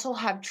we also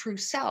have true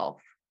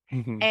self.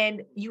 Mhm.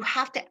 And you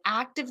have to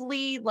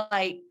actively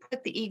like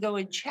put the ego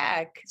in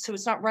check so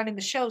it's not running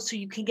the show, so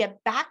you can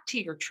get back to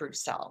your true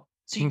self.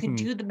 So you can Mhm.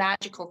 do the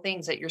magical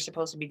things that you're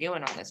supposed to be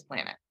doing on this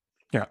planet.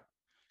 Yeah.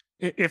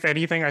 If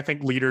anything, I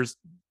think leaders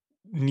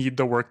need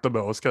the work the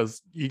most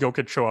because ego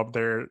could show up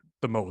there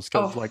the most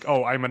because, Oh, like,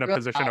 oh, I'm in a real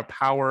position bad. of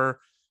power.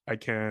 I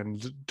can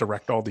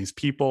direct all these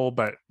people,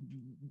 but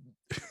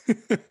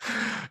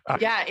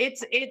Yeah,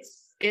 it's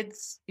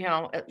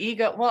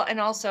ego. Well, and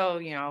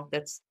also,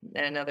 that's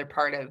another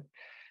part of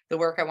the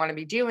work I want to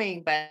be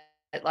doing, but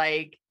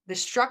like the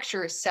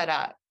structure is set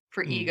up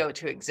for mm, ego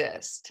to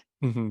exist,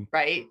 mhm,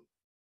 right?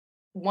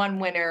 One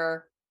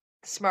winner,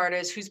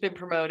 smartest, who's been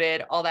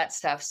promoted, all that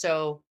stuff.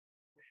 So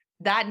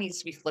that needs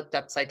to be flipped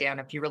upside down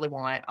if you really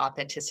want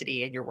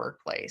authenticity in your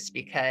workplace,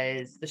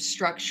 because the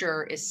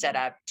structure is set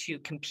up to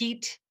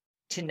compete,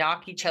 to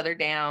knock each other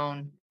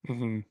down,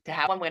 mhm, to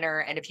have one winner.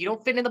 And if you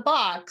don't fit in the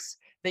box,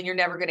 then you're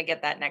never going to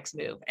get that next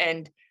move.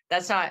 And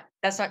that's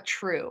not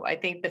true. I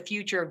think the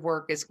future of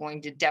work is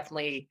going to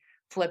definitely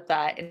flip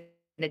that in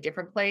a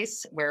different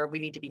place where we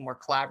need to be more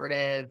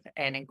collaborative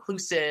and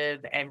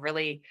inclusive and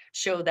really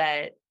show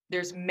that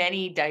there's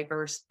many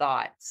diverse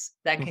thoughts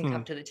that can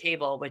come mhm. to the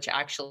table, which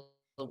actually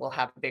will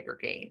have a bigger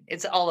gain.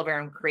 It's all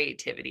around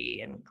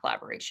creativity and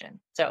collaboration.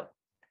 So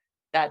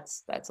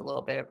that's a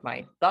little bit of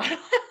my thought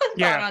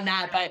Yeah, on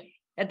that,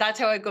 but that's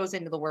how it goes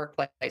into the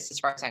workplace as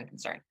far as I'm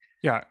concerned.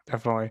 yeah,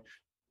 definitely.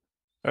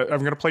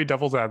 I'm gonna play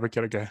devil's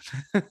advocate again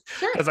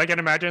Sure. because I can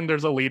imagine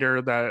there's a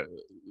leader that,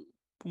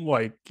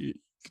 like,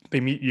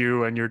 they meet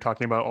you and you're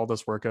talking about all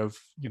this work of,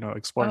 Oh,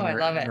 exploring I your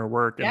love it. inner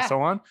work and Yeah.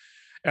 so on.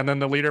 And then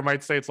the leader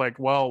might say, it's like,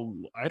 well,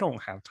 I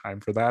don't have time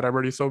for that. I'm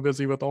already so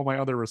busy with all my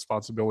other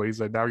responsibilities.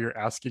 And now you're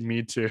asking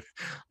me to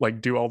like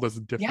do all this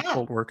Yeah.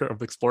 difficult work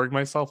of exploring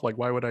myself. Like,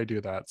 why would I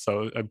do that?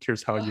 So I'm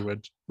curious how you Oh,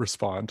 would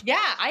respond. yeah,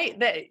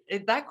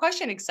 that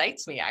question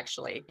excites me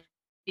actually,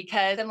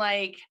 because I'm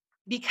like,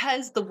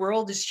 because the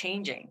world is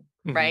changing,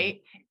 Hmm.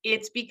 right?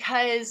 It's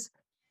because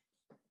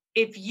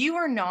if you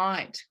are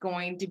not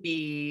going to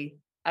be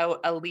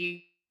a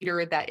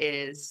leader that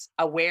is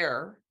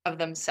aware of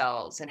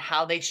themselves and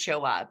how they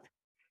show up,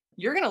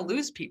 you're going to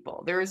lose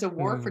people. There is a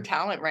war for Hmm.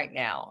 talent right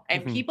now,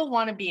 and Hmm. people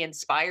want to be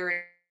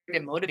inspired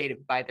and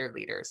motivated by their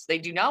leaders. They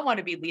do not want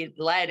to be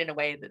led in a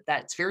way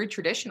that's very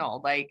traditional.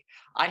 Like,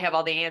 I have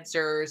all the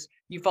answers.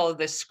 You follow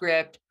this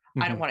script.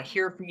 I don't Hmm. want to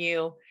hear from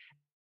you.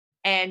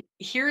 And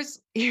here's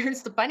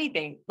the funny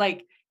thing.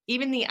 Like,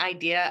 even the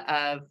idea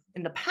of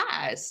in the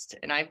past,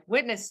 and I've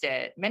witnessed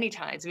it many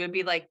times, it would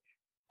be like,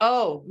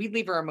 oh, we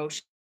leave our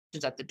emotions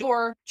at the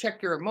door,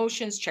 check your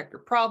emotions, check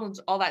your problems,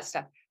 all that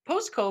stuff.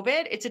 Post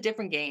COVID, it's a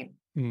different game.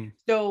 Hmm.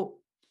 So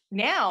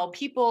now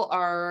people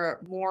are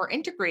more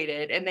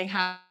integrated and they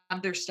have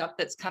their stuff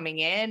that's coming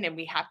in, and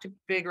we have to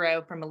figure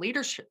out from a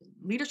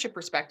leadership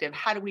perspective,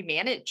 how do we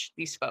manage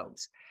these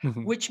folks?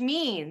 Hmm. Which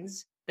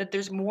means that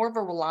there's more of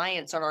a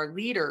reliance on our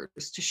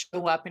leaders to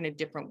show up in a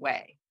different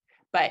way.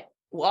 But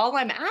all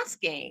I'm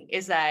asking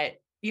is that,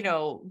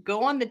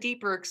 go on the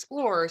deeper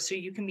explore so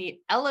you can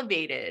be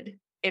elevated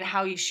in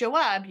how you show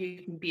up.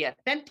 You can be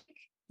authentic.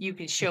 You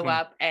can show Hmm.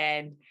 up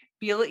and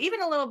be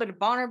even a little bit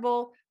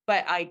vulnerable,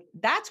 but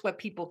that's what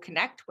people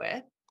connect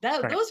with.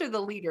 Right. Those are the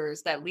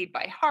leaders that lead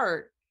by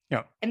heart,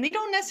 Yeah. and they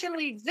don't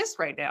necessarily exist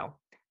right now.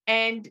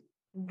 And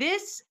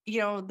this,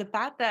 the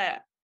fact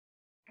that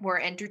we're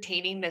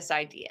entertaining this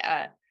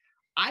idea,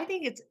 I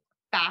think it's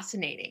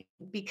fascinating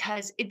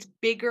because it's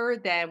bigger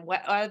than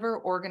whatever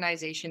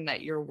organization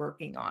that you're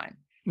working on.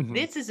 Hmm.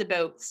 This is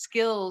about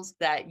skills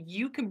that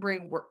you can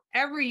bring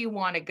wherever you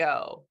want to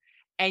go,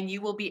 and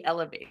you will be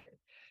elevated.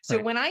 So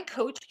Right. when I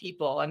coach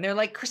people and they're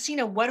like,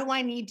 Christina, what do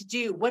I need to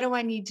do? What do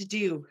I need to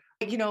do?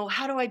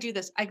 How do I do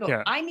this? I go,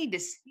 Yeah. I need to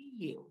see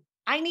you.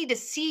 I need to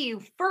see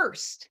you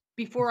first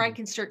before I Hmm.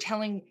 can start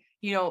telling,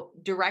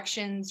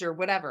 directions or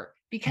whatever,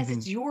 because Hmm.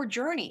 it's your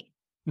journey.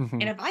 And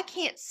Hmm. if I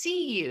can't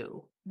see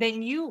you,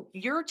 then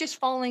you're just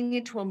falling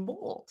into a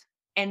mold.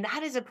 And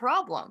that is a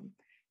problem,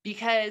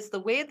 because the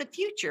way of the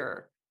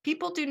future,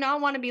 people do not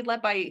want to be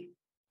led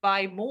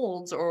by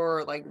molds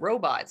or like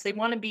robots. They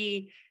want to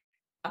be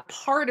a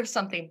part of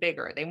something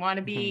bigger. They want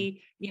to Hmm.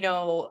 be,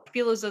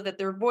 feel as though that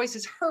their voice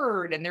is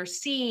heard and they're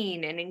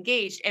seen and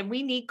engaged. And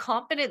we need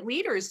competent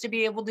leaders to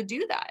be able to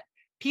do that.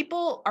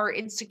 People are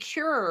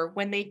insecure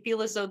when they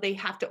feel as though they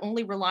have to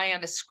only rely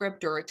on a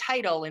script or a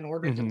title in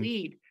order to Hmm.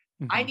 lead.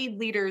 I Hmm. need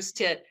leaders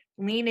to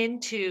lean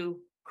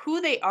into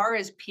who they are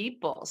as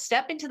people,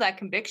 step into that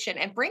conviction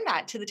and bring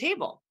that to the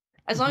table.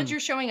 As long as Hmm. you're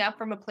showing up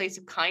from a place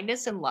of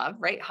kindness and love,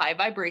 right? High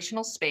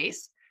vibrational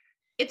space,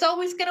 it's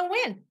always going to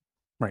win.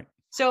 Right.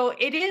 So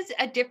it is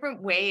a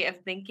different way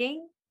of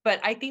thinking, but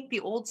I think the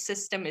old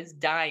system is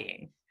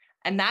dying.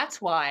 And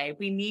that's why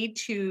we need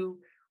to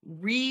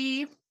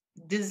redesign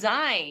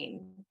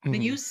the Hmm.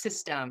 new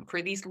system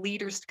for these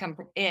leaders to come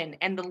in.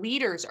 And the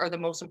leaders are the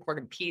most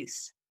important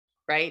piece,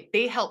 right?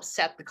 They help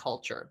set the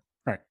culture.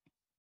 Right.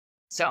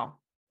 So,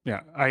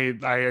 Yeah,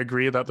 I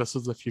agree that this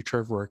is the future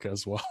of work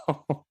as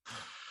well.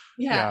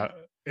 yeah. Yeah,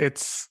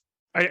 it's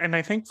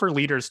I think for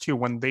leaders too,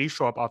 when they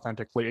show up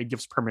authentically, it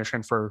gives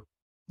permission for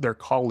their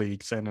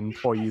colleagues and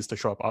employees to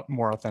show up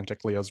more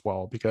authentically as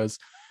well. Because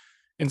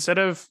instead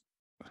of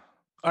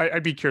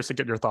I'd be curious to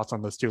get your thoughts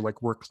on this too,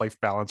 like work-life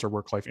balance or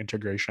work-life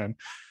integration.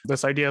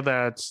 This idea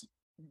that,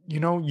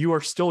 you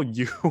are still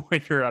you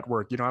when you're at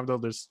work. You don't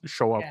have to just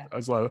show up Yeah.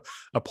 as a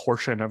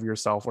portion of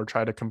yourself or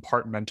try to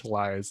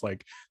compartmentalize,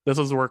 like, this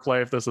is work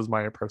life, this is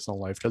my personal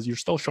life, because you're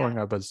still Yeah. showing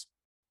up as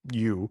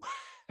you.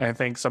 And I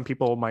think some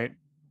people might,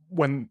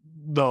 when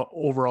the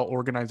overall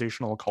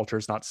organizational culture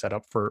is not set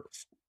up for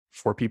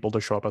people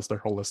to show up as their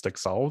holistic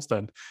selves,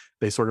 then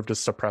they sort of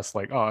just suppress,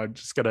 like, oh, I'm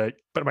just gonna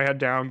put my head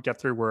down, get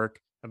through work,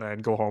 and then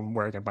go home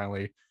where I can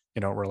finally,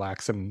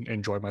 relax and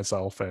enjoy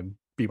myself and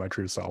be my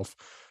true self.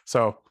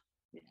 So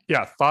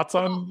yeah, thoughts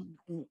Well, on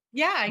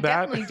yeah, I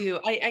that? definitely do.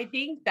 I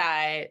think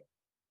that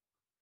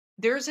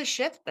there's a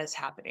shift that's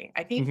happening.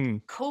 I think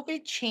Mhm,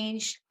 COVID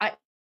changed.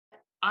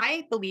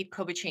 I believe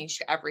COVID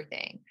changed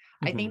everything.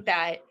 I mhm. think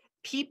that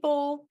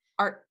people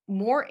are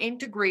more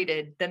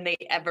integrated than they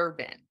ever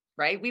been,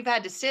 right? We've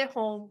had to sit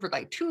home for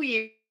like 2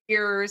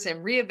 years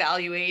and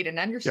reevaluate and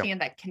Yep.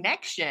 understand that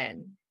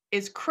connection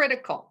is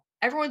critical.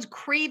 Everyone's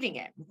craving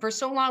it. For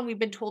so long, we've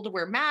been told to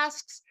wear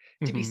masks,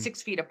 to be Mhm,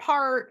 6 feet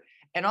apart,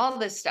 and all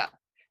this stuff.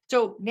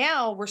 So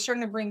now we're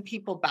starting to bring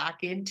people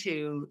back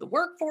into the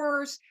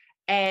workforce,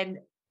 and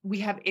we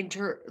have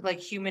like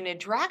human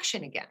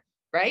interaction again,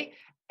 right?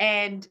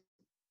 And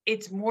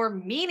it's more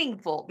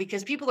meaningful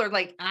because people are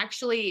like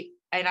actually,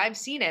 and I've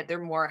seen it, they're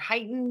more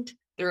heightened,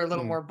 they're a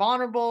little mhm, more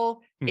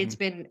vulnerable. It's mhm.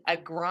 been a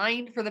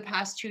grind for the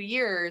past 2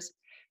 years.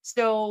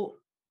 So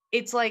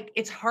it's like,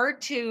 it's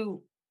hard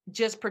to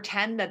just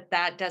pretend that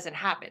that doesn't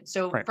happen.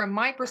 So Right. from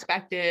my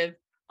perspective,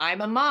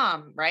 I'm a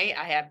mom, right?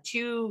 I have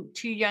two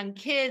young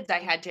kids. I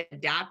had to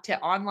adapt to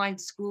online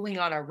schooling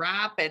on a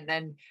wrap and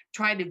then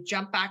trying to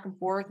jump back and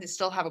forth and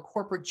still have a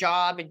corporate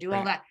job and do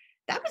all Right. that.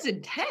 That was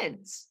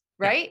intense,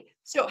 Yeah. right?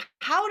 So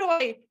how do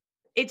I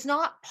it's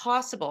not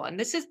possible. And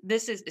this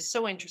is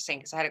so interesting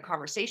because I had a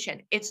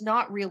conversation. It's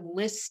not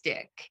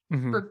realistic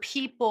Mhm. for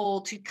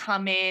people to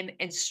come in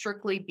and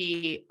strictly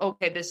be,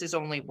 okay, this is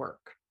only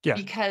work Yeah.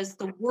 because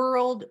the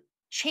world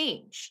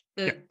changed.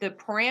 Yeah. The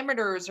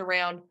parameters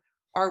around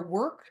our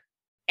work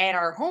and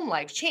our home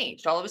life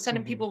changed. All of a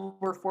sudden, Mhm. people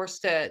were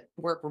forced to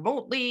work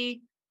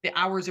remotely. The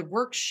hours of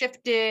work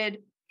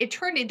shifted. It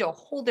turned into a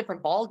whole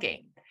different ball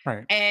game.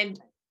 Right.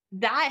 And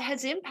that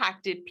has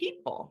impacted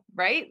people,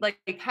 right?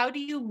 Like how do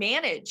you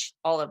manage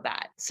all of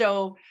that?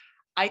 So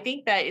I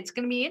think that it's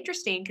going to be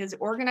interesting because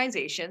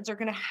organizations are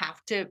going to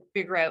have to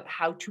figure out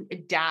how to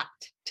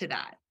adapt to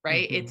that,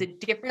 right? It's Mhm.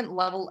 a different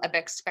level of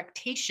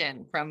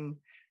expectation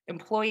from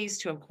employees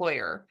to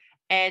employer.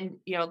 And,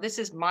 this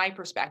is my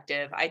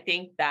perspective. I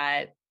think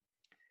that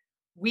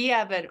we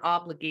have an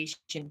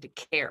obligation to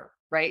care,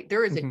 right?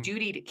 There is a Mhm.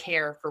 duty to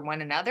care for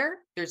one another.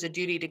 There's a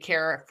duty to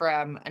care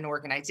from an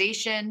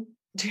organization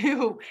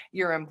to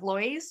your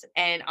employees.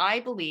 And I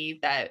believe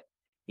that,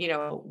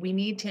 we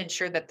need to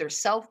ensure that there's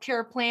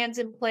self-care plans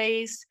in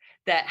place,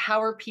 that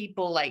how are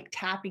people like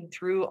tapping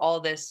through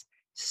all this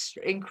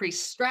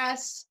increased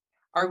stress?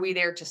 Are we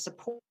there to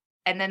support?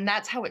 And then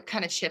that's how it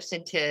kind of shifts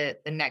into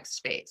the next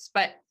phase.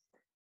 But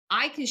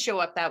I can show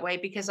up that way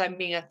because I'm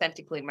being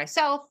authentically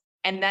myself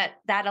and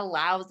that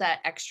allows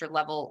that extra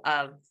level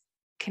of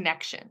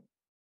connection.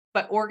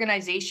 But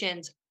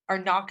organizations are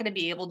not going to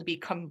be able to be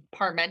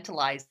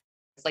compartmentalized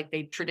like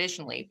they've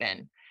traditionally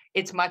been.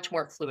 It's much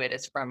more fluid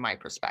as from my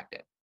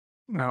perspective.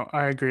 No,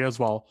 I agree as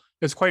well.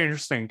 It's quite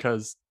interesting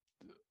because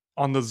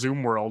on the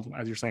Zoom world,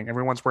 as you're saying,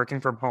 everyone's working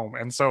from home,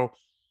 and so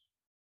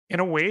in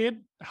a way, it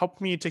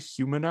helped me to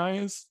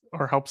humanize,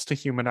 or helps to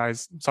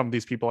humanize some of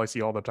these people I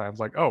see all the time. It's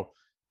like, oh,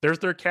 there's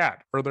their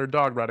cat or their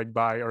dog running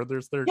by, or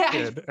there's their Yeah,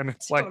 kid, and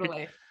it's like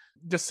totally.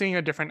 just seeing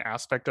a different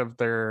aspect of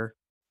their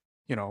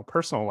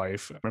personal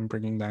life and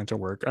bringing that into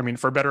work. I mean,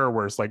 for better or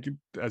worse, like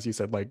as you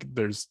said, like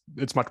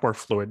it's much more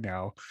fluid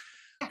now.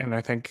 And I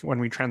think when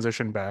we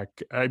transition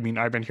back, I mean,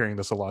 I've been hearing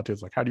this a lot too.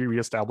 It's like, how do you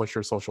reestablish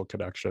your social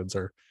connections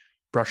or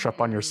brush up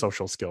on your Mm,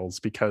 social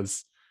skills?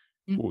 Because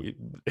mm, we,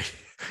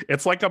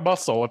 it's like a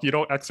muscle. If you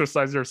don't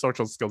exercise your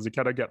social skills, you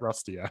kind of get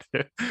rusty at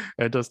it.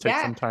 It does take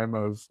yeah, some time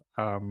of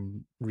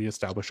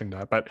reestablishing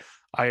that. But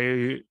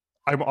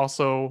I'm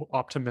also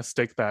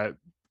optimistic that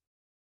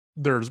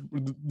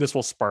this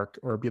will spark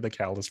or be the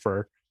catalyst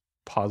for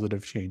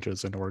positive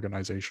changes in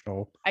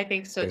organizational I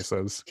think so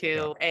spaces. Yeah.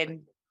 too.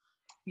 And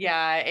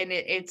yeah, and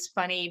it's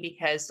funny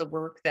because the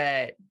work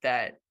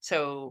the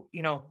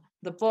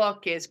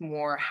book is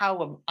more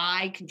how am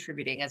I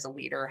contributing as a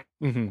leader?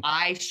 Hmm.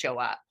 I show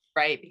up,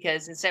 right?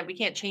 Because instead we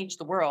can't change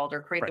the world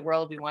or create the Right.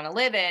 world we want to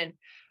live in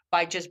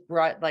by just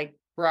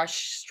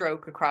brush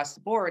stroke across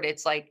the board.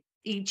 It's like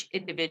each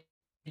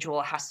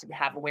individual has to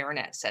have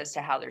awareness as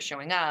to how they're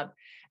showing up.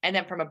 And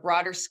then from a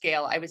broader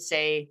scale, I would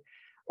say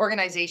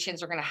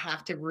organizations are going to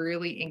have to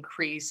really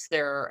increase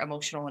their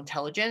emotional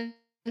intelligence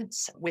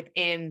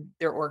within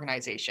their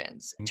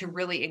organizations Mm. to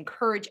really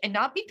encourage and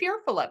not be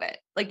fearful of it.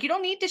 Like you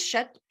don't need to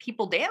shut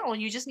people down.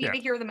 You just need Yeah. to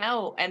hear them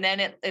out and then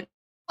it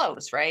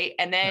flows, right?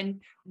 And Yeah.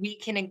 then we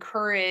can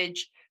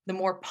encourage the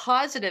more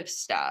positive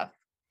stuff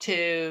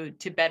to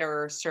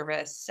better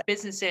service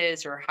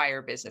businesses or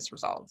higher business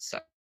results. So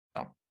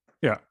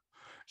Yeah.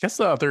 guess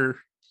the other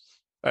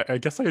I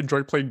guess I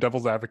enjoy playing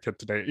devil's advocate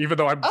today, even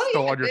though I'm Oh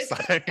still yeah, on your this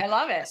side. I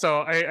love it.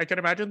 So I can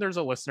imagine there's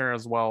a listener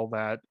as well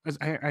that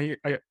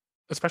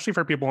especially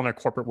for people in a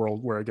corporate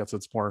world where I guess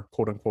it's more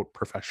quote unquote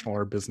professional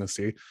or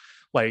businessy,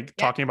 like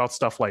Yeah, talking about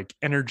stuff like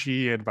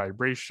energy and yeah.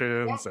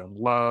 vibrations and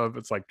love.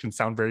 It's like can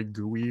sound very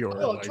gooey or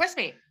Oh, like trust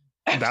me.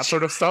 that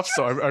sort of stuff.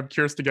 So I'm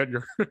curious to get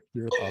your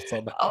your thoughts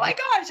on Oh my that.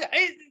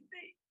 gosh,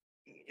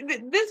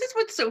 this is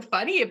what's so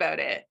funny about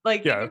it.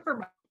 Like Yeah, even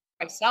for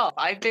myself,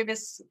 I've been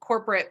this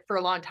corporate for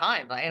a long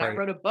time, and I right.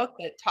 wrote a book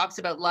that talks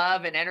about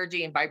love and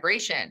energy and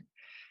vibration.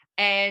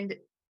 And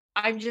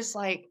I'm just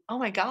like, oh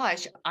my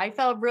gosh, I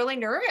felt really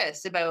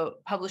nervous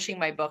about publishing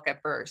my book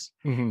at first,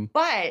 Hmm.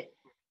 but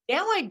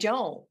now I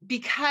don't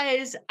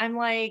because I'm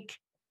like,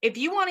 if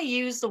you want to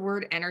use the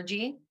word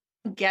energy,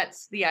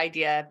 gets the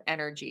idea of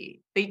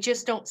energy. They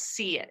just don't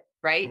see it,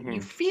 right? You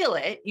Hmm. feel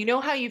it. You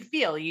know how you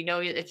feel. You know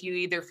if you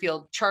either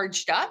feel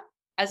charged up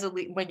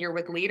when you're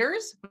with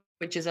leaders,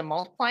 which is a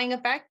multiplying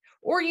effect,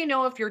 or you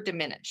know if you're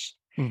diminished.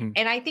 Hmm.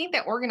 And I think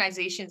that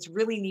organizations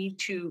really need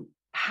to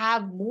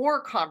have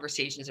more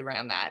conversations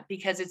around that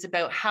because it's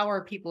about how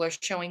our people are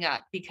showing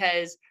up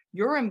because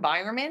your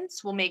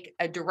environments will make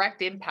a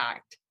direct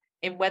impact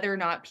in whether or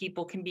not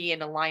people can be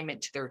in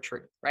alignment to their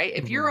truth, right?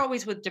 If you're Hmm.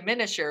 always with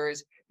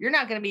diminishers, you're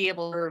not going to be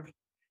able to serve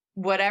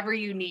whatever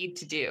you need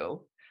to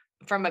do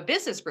from a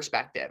business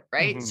perspective,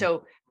 right? Hmm.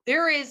 So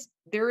there is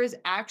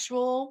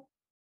actual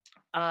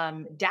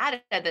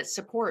data that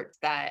supports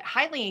that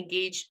highly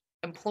engaged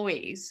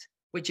employees,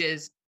 which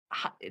is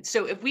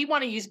so if we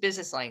want to use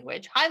business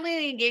language,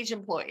 highly engaged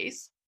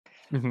employees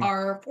Hmm.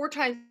 are 4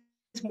 times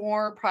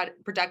more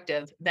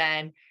productive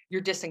than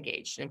your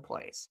disengaged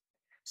employees.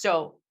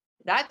 So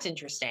that's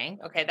interesting.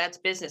 Okay, that's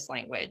business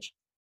language,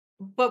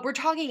 but we're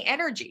talking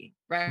energy,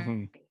 right?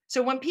 Hmm.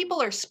 So when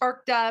people are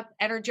sparked up,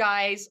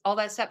 energized, all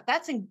that stuff,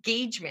 that's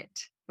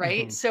engagement,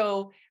 right? Hmm.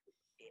 So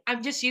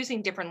I'm just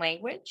using different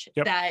language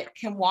Yep. that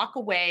can walk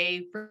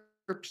away for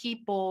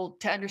people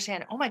to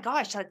understand, oh my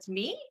gosh, that's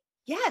me?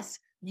 Yes,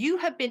 you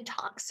have been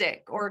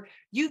toxic, or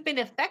you've been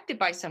affected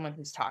by someone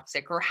who's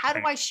toxic, or how do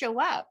Right. I show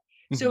up?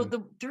 So, Hmm.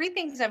 the 3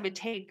 things I would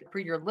take for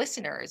your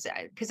listeners,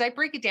 because I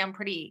break it down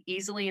pretty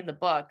easily in the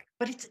book,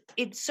 but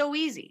it's so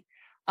easy.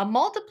 A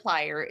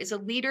multiplier is a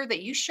leader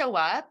that you show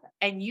up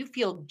and you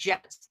feel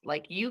just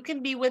like you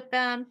can be with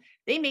them.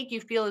 They make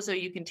you feel as though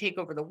you can take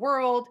over the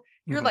world.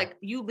 You're Hmm. like,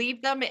 you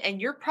leave them and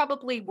you're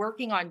probably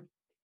working on,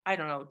 I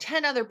don't know,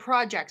 10 other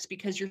projects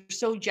because you're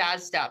so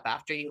jazzed up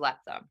after you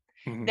left them.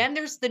 Hmm. Then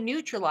there's the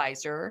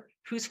neutralizer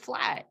who's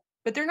flat,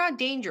 but they're not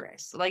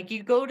dangerous. Like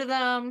you go to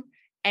them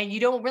and you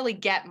don't really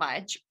get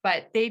much,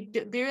 but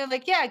they're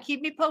like, yeah,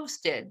 keep me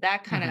posted.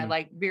 That kind of Hmm.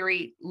 like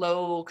very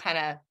low, kind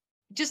of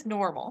just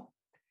normal.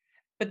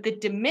 But the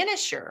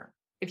diminisher,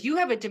 if you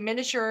have a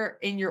diminisher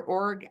in your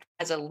org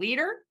as a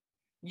leader,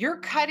 you're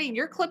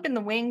clipping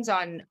the wings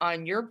on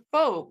your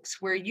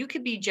folks where you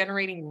could be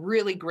generating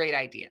really great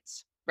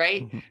ideas,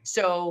 right? Hmm.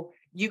 So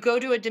you go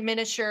to a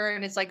diminisher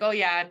and it's like, oh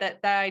yeah,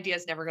 that idea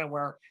is never going to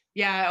work.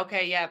 Yeah,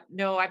 okay, yeah,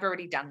 no, I've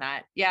already done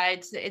that. Yeah,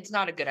 it's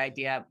not a good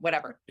idea.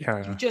 Whatever. Yeah.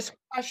 You Yeah. just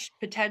crush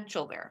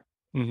potential there.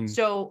 Hmm.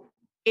 So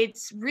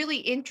it's really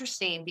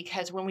interesting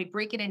because when we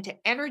break it into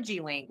energy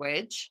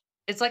language,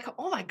 it's like,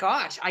 oh my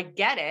gosh, I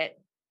get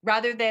it,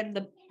 rather than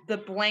the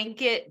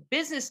blanket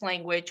business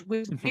language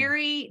was Hmm.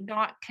 very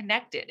not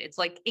connected. It's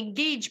like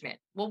engagement.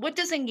 Well, what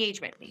does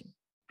engagement mean?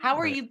 How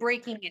are Right. you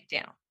breaking it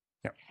down?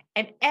 Yeah.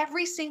 And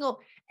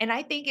and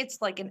I think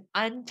it's like an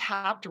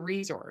untapped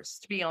resource,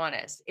 to be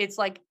honest. It's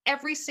like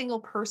every single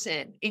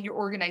person in your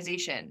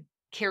organization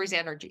carries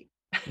energy,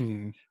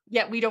 Hmm.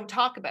 yet we don't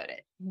talk about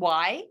it.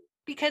 Why?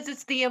 Because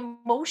it's the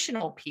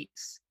emotional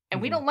piece.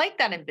 And we Hmm. don't like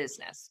that in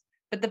business.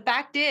 But the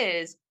fact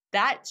is,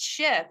 that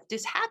shift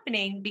is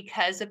happening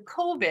because of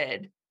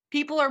COVID.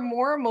 People are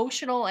more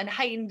emotional and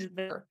heightened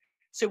there.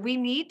 So we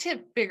need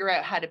to figure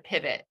out how to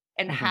pivot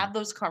and Hmm. have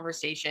those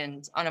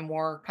conversations on a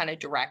more kind of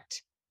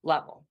direct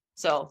level.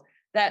 So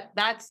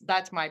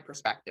that's my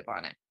perspective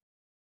on it.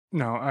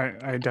 No,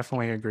 I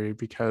definitely agree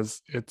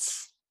because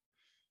it's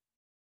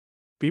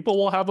people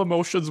will have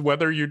emotions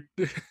whether you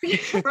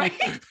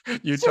Right?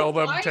 you So tell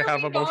them why to are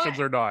have we not? emotions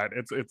or not.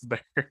 It's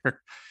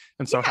there.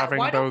 And so Yeah, having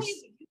why don't those,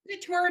 we use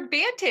it to our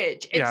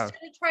advantage yeah, instead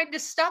of trying to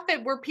stuff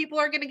it where people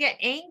are going to get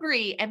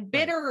angry and right.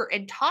 bitter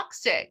and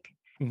toxic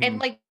and Hmm.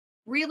 like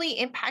really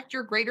impact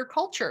your greater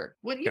culture?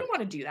 Well, you Yeah, don't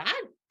want to do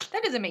that.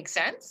 That doesn't make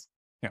sense.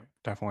 yeah,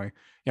 definitely.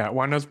 Yeah,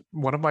 one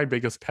of my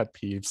biggest pet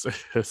peeves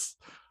is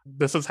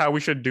this is how we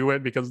should do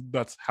it because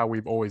that's how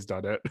we've always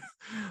done it.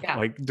 Yeah.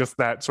 Like just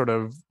that sort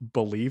of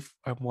belief.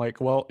 I'm like,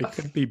 well, it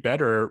could be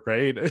better,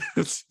 right?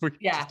 We just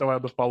Yeah, don't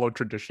have to follow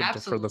tradition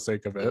just for the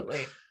sake of it.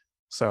 absolutely.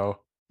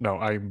 So no,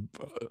 I'm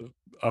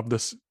of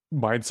this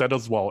mindset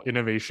as well.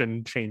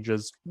 Innovation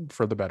changes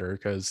for the better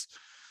because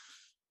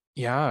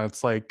yeah,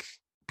 it's like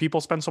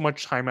people spend so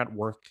much time at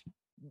work,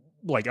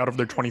 like out of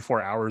their Yes.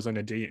 24 hours in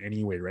a day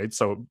anyway, right?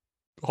 So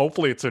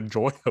hopefully it's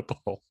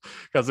enjoyable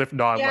because if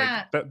not, like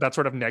Yeah. that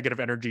sort of negative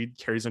energy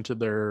carries into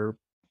their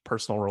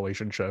personal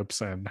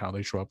relationships and how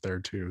they show up there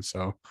too.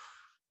 So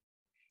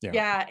yeah.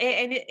 Yeah,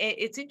 and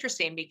it's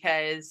interesting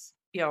because,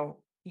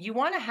 you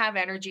want to have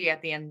energy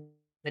at the end of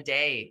the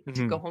day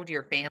to go Mhm. home to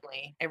your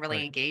family and really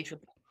Right. engage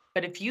with them.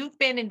 But if you've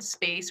been in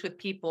space with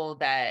people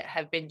that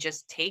have been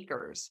just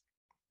takers,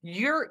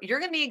 you're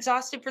going to be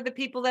exhausted for the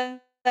people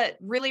that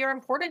really are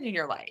important in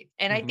your life.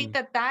 And I think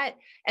Mhm. that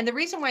and the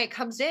reason why it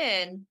comes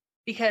in,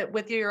 because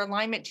with your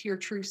alignment to your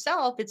true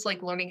self, it's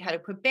like learning how to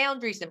put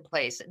boundaries in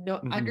place, no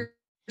Mhm.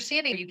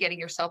 understanding you getting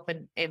yourself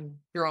in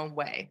your own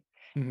way.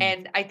 Mhm.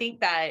 And I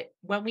think that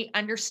when we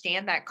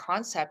understand that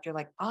concept, you're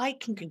like, I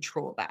can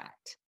control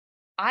that.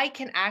 I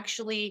can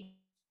actually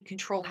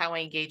control how I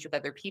engage with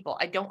other people.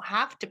 I don't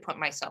have to put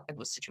myself in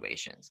those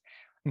situations.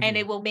 And Mhm.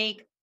 it will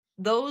make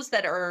those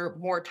that are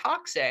more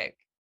toxic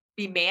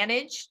be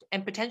managed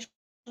and potentially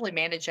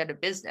managed out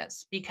of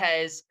business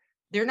because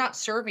they're not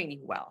serving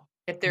you well.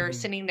 If they're Mhm.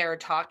 sitting there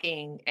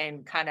talking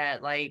and kind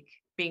of like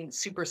being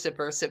super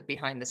subversive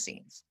behind the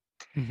scenes.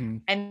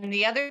 Mhm. And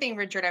the other thing,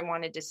 Richard, I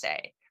wanted to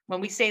say, when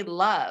we say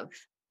love,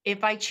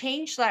 if I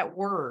change that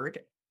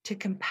word to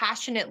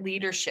compassionate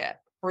leadership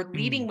or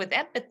leading Mhm. with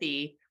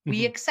empathy,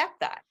 we Mhm. accept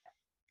that.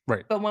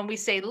 Right. But when we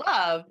say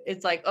love,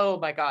 it's like, oh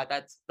my God,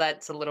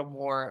 that's a little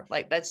more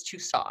like that's too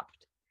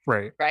soft,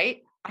 Right.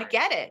 right? I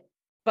get it.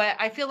 But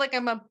I feel like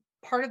I'm a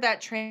part of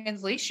that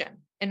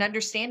translation and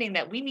understanding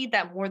that we need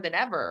that more than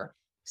ever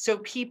so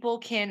people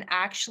can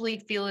actually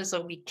feel as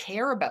though we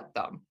care about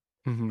them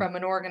Mhm. from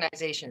an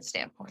organization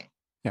standpoint.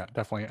 Yeah,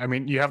 definitely. I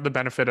mean, you have the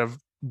benefit of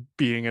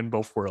being in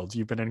both worlds.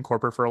 You've been in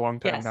corporate for a long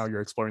time. Now Yes.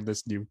 you're exploring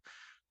this new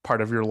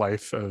part of your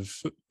life of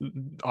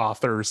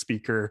author,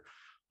 speaker,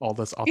 all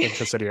this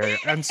authenticity area.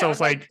 And so I'm it's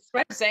like, like, that's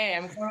what I'm saying.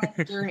 I'm going on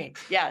the journey.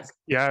 Yes.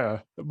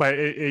 yeah, but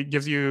it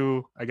gives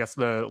you, I guess,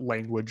 the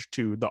language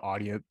to the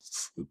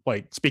audience,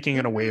 like speaking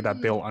in a way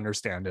that they'll Mhm.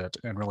 understand it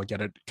and really get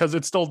it. Because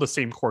it's still the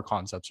same core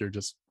concepts. You're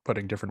just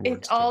putting different It's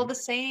words to all it. the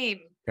same.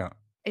 Yeah.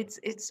 It's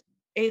it's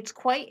it's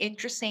quite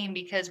interesting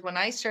because when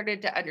I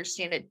started to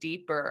understand it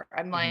deeper,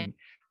 I'm like, Mhm.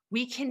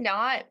 we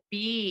cannot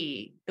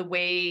be the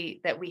way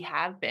that we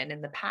have been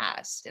in the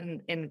past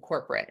in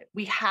corporate.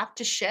 We have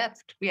to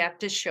shift. We have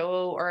to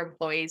show our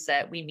employees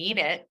that we mean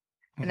it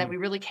and that Mhm. we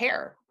really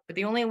care. But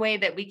the only way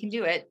that we can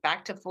do it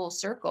back to full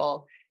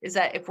circle is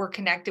that if we're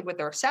connected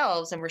with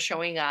ourselves and we're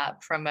showing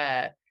up from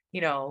an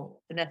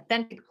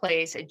authentic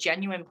place, a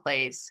genuine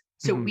place,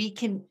 so Mhm.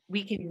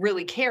 we can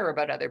really care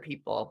about other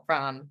people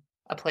from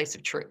a place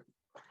of truth.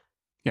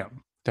 Yeah,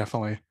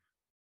 definitely.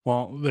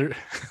 Well, there's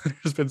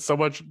been so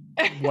much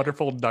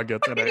wonderful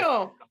nuggets, and I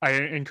know. I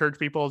encourage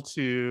people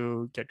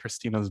to get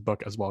Christina's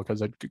book as well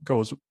because it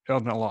goes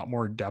in a lot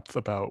more depth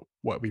about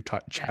what we've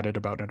Yeah. chatted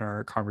about in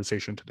our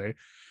conversation today.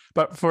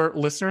 But for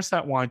listeners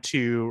that want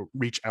to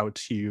reach out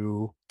to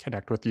you,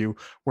 connect with you,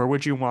 where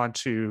would you want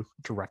to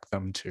direct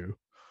them to?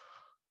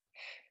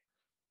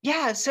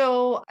 Yeah,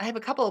 so I have a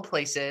couple of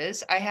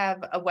places. I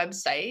have a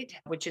website,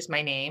 which is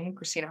my name,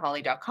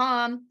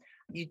 ChristinaHolly.com.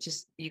 You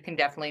can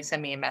definitely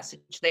send me a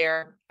message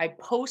there. I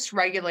post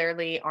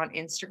regularly on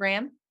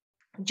Instagram,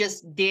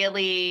 just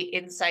daily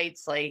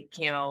insights like,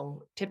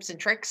 tips and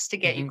tricks to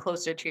get you Mhm.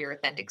 closer to your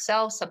authentic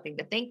self, something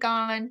to think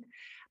on.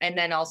 And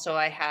then also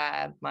I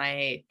have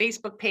my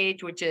Facebook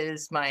page, which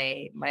is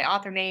my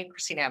author name,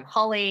 Christina M.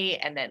 Holly,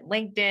 and then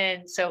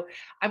LinkedIn. So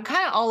I'm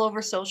kind of all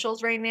over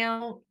socials right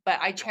now, but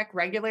I check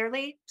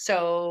regularly.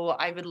 So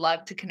I would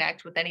love to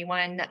connect with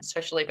anyone,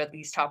 especially about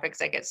these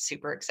topics. I get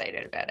super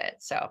excited about it.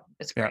 So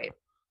it's Yeah, great.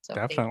 So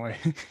thank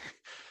definitely.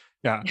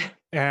 Yeah. you.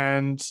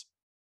 And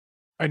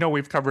I know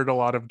we've covered a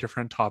lot of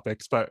different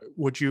topics, but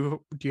do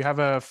you have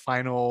a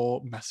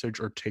final message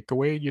or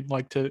takeaway you'd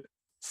like to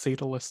say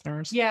to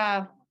listeners?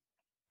 Yeah.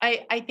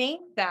 I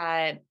think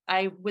that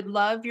I would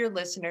love your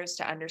listeners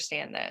to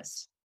understand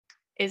this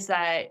is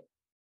that,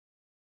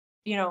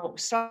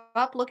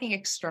 stop looking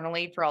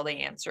externally for all the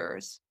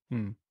answers.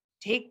 Hmm.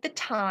 Take the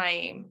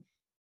time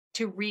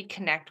to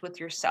reconnect with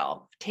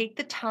yourself. Take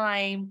the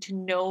time to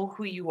know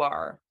who you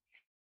are.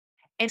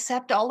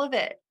 Accept all of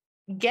it.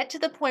 Get to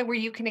the point where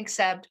you can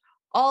accept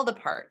all the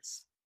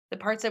parts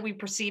that we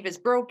perceive as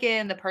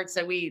broken, the parts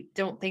that we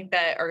don't think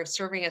that are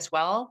serving us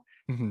well.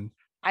 Mhm.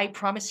 I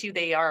promise you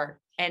they are.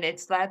 And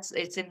it's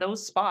in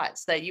those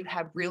spots that you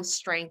have real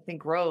strength and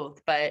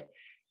growth, but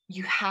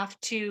you have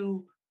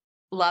to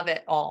love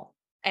it all.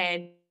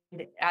 And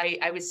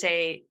I would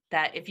say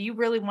that if you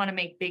really want to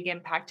make big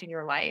impact in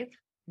your life,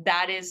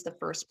 that is the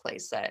first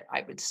place that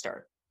I would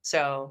start.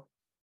 So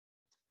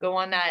go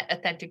on that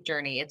authentic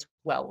journey. It's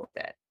well worth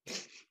it.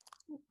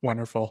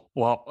 Wonderful.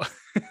 Well,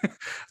 I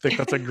think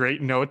that's a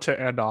great note to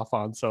end off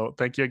on. So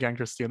thank you again,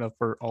 Christina,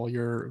 for all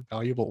your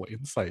valuable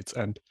insights.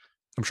 And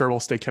I'm sure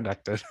we'll stay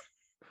connected.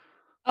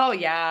 Oh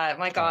yeah,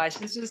 my Yeah. gosh,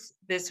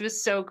 this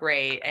was so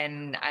great,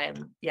 and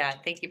yeah,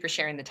 thank you for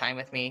sharing the time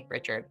with me,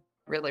 Richard.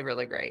 Really,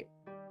 really great.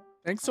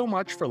 Thanks so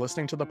much for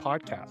listening to the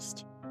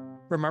podcast.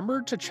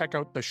 Remember to check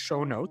out the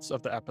show notes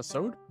of the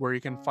episode where you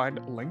can find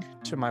a link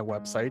to my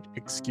website,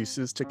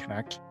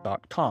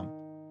 excusestoconnect.com.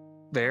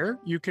 There,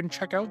 you can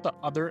check out the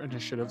other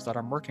initiatives that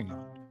I'm working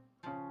on.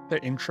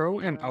 The intro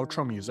and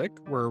outro music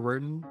were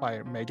written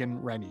by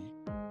Megan Rennie.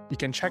 You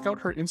can check out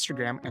her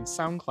Instagram and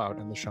SoundCloud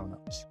in the show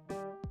notes.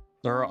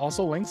 There are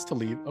also links to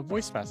leave a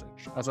voice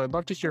message, as I'd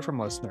love to hear from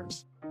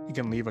listeners. You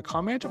can leave a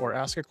comment or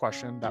ask a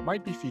question that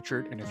might be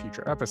featured in a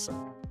future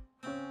episode.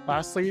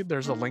 Lastly,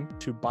 there's a link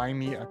to Buy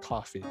Me a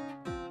Coffee.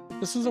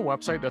 This is a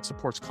website that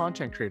supports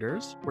content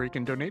creators where you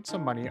can donate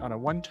some money on a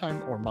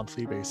one-time or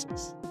monthly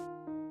basis.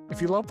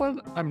 If you love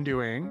what I'm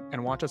doing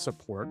and want to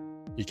support,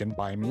 you can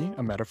buy me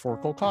a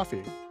metaphorical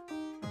coffee.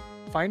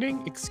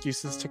 Finding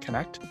excuses to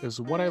connect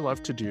is what I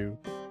love to do,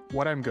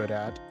 what I'm good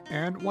at,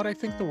 and what I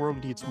think the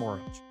world needs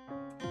more of.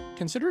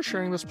 Consider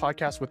sharing this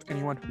podcast with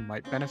anyone who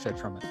might benefit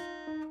from it.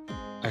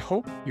 I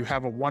hope you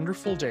have a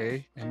wonderful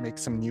day and make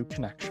some new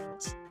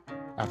connections.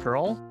 After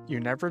all, you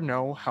never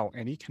know how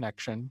any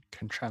connection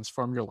can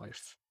transform your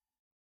life.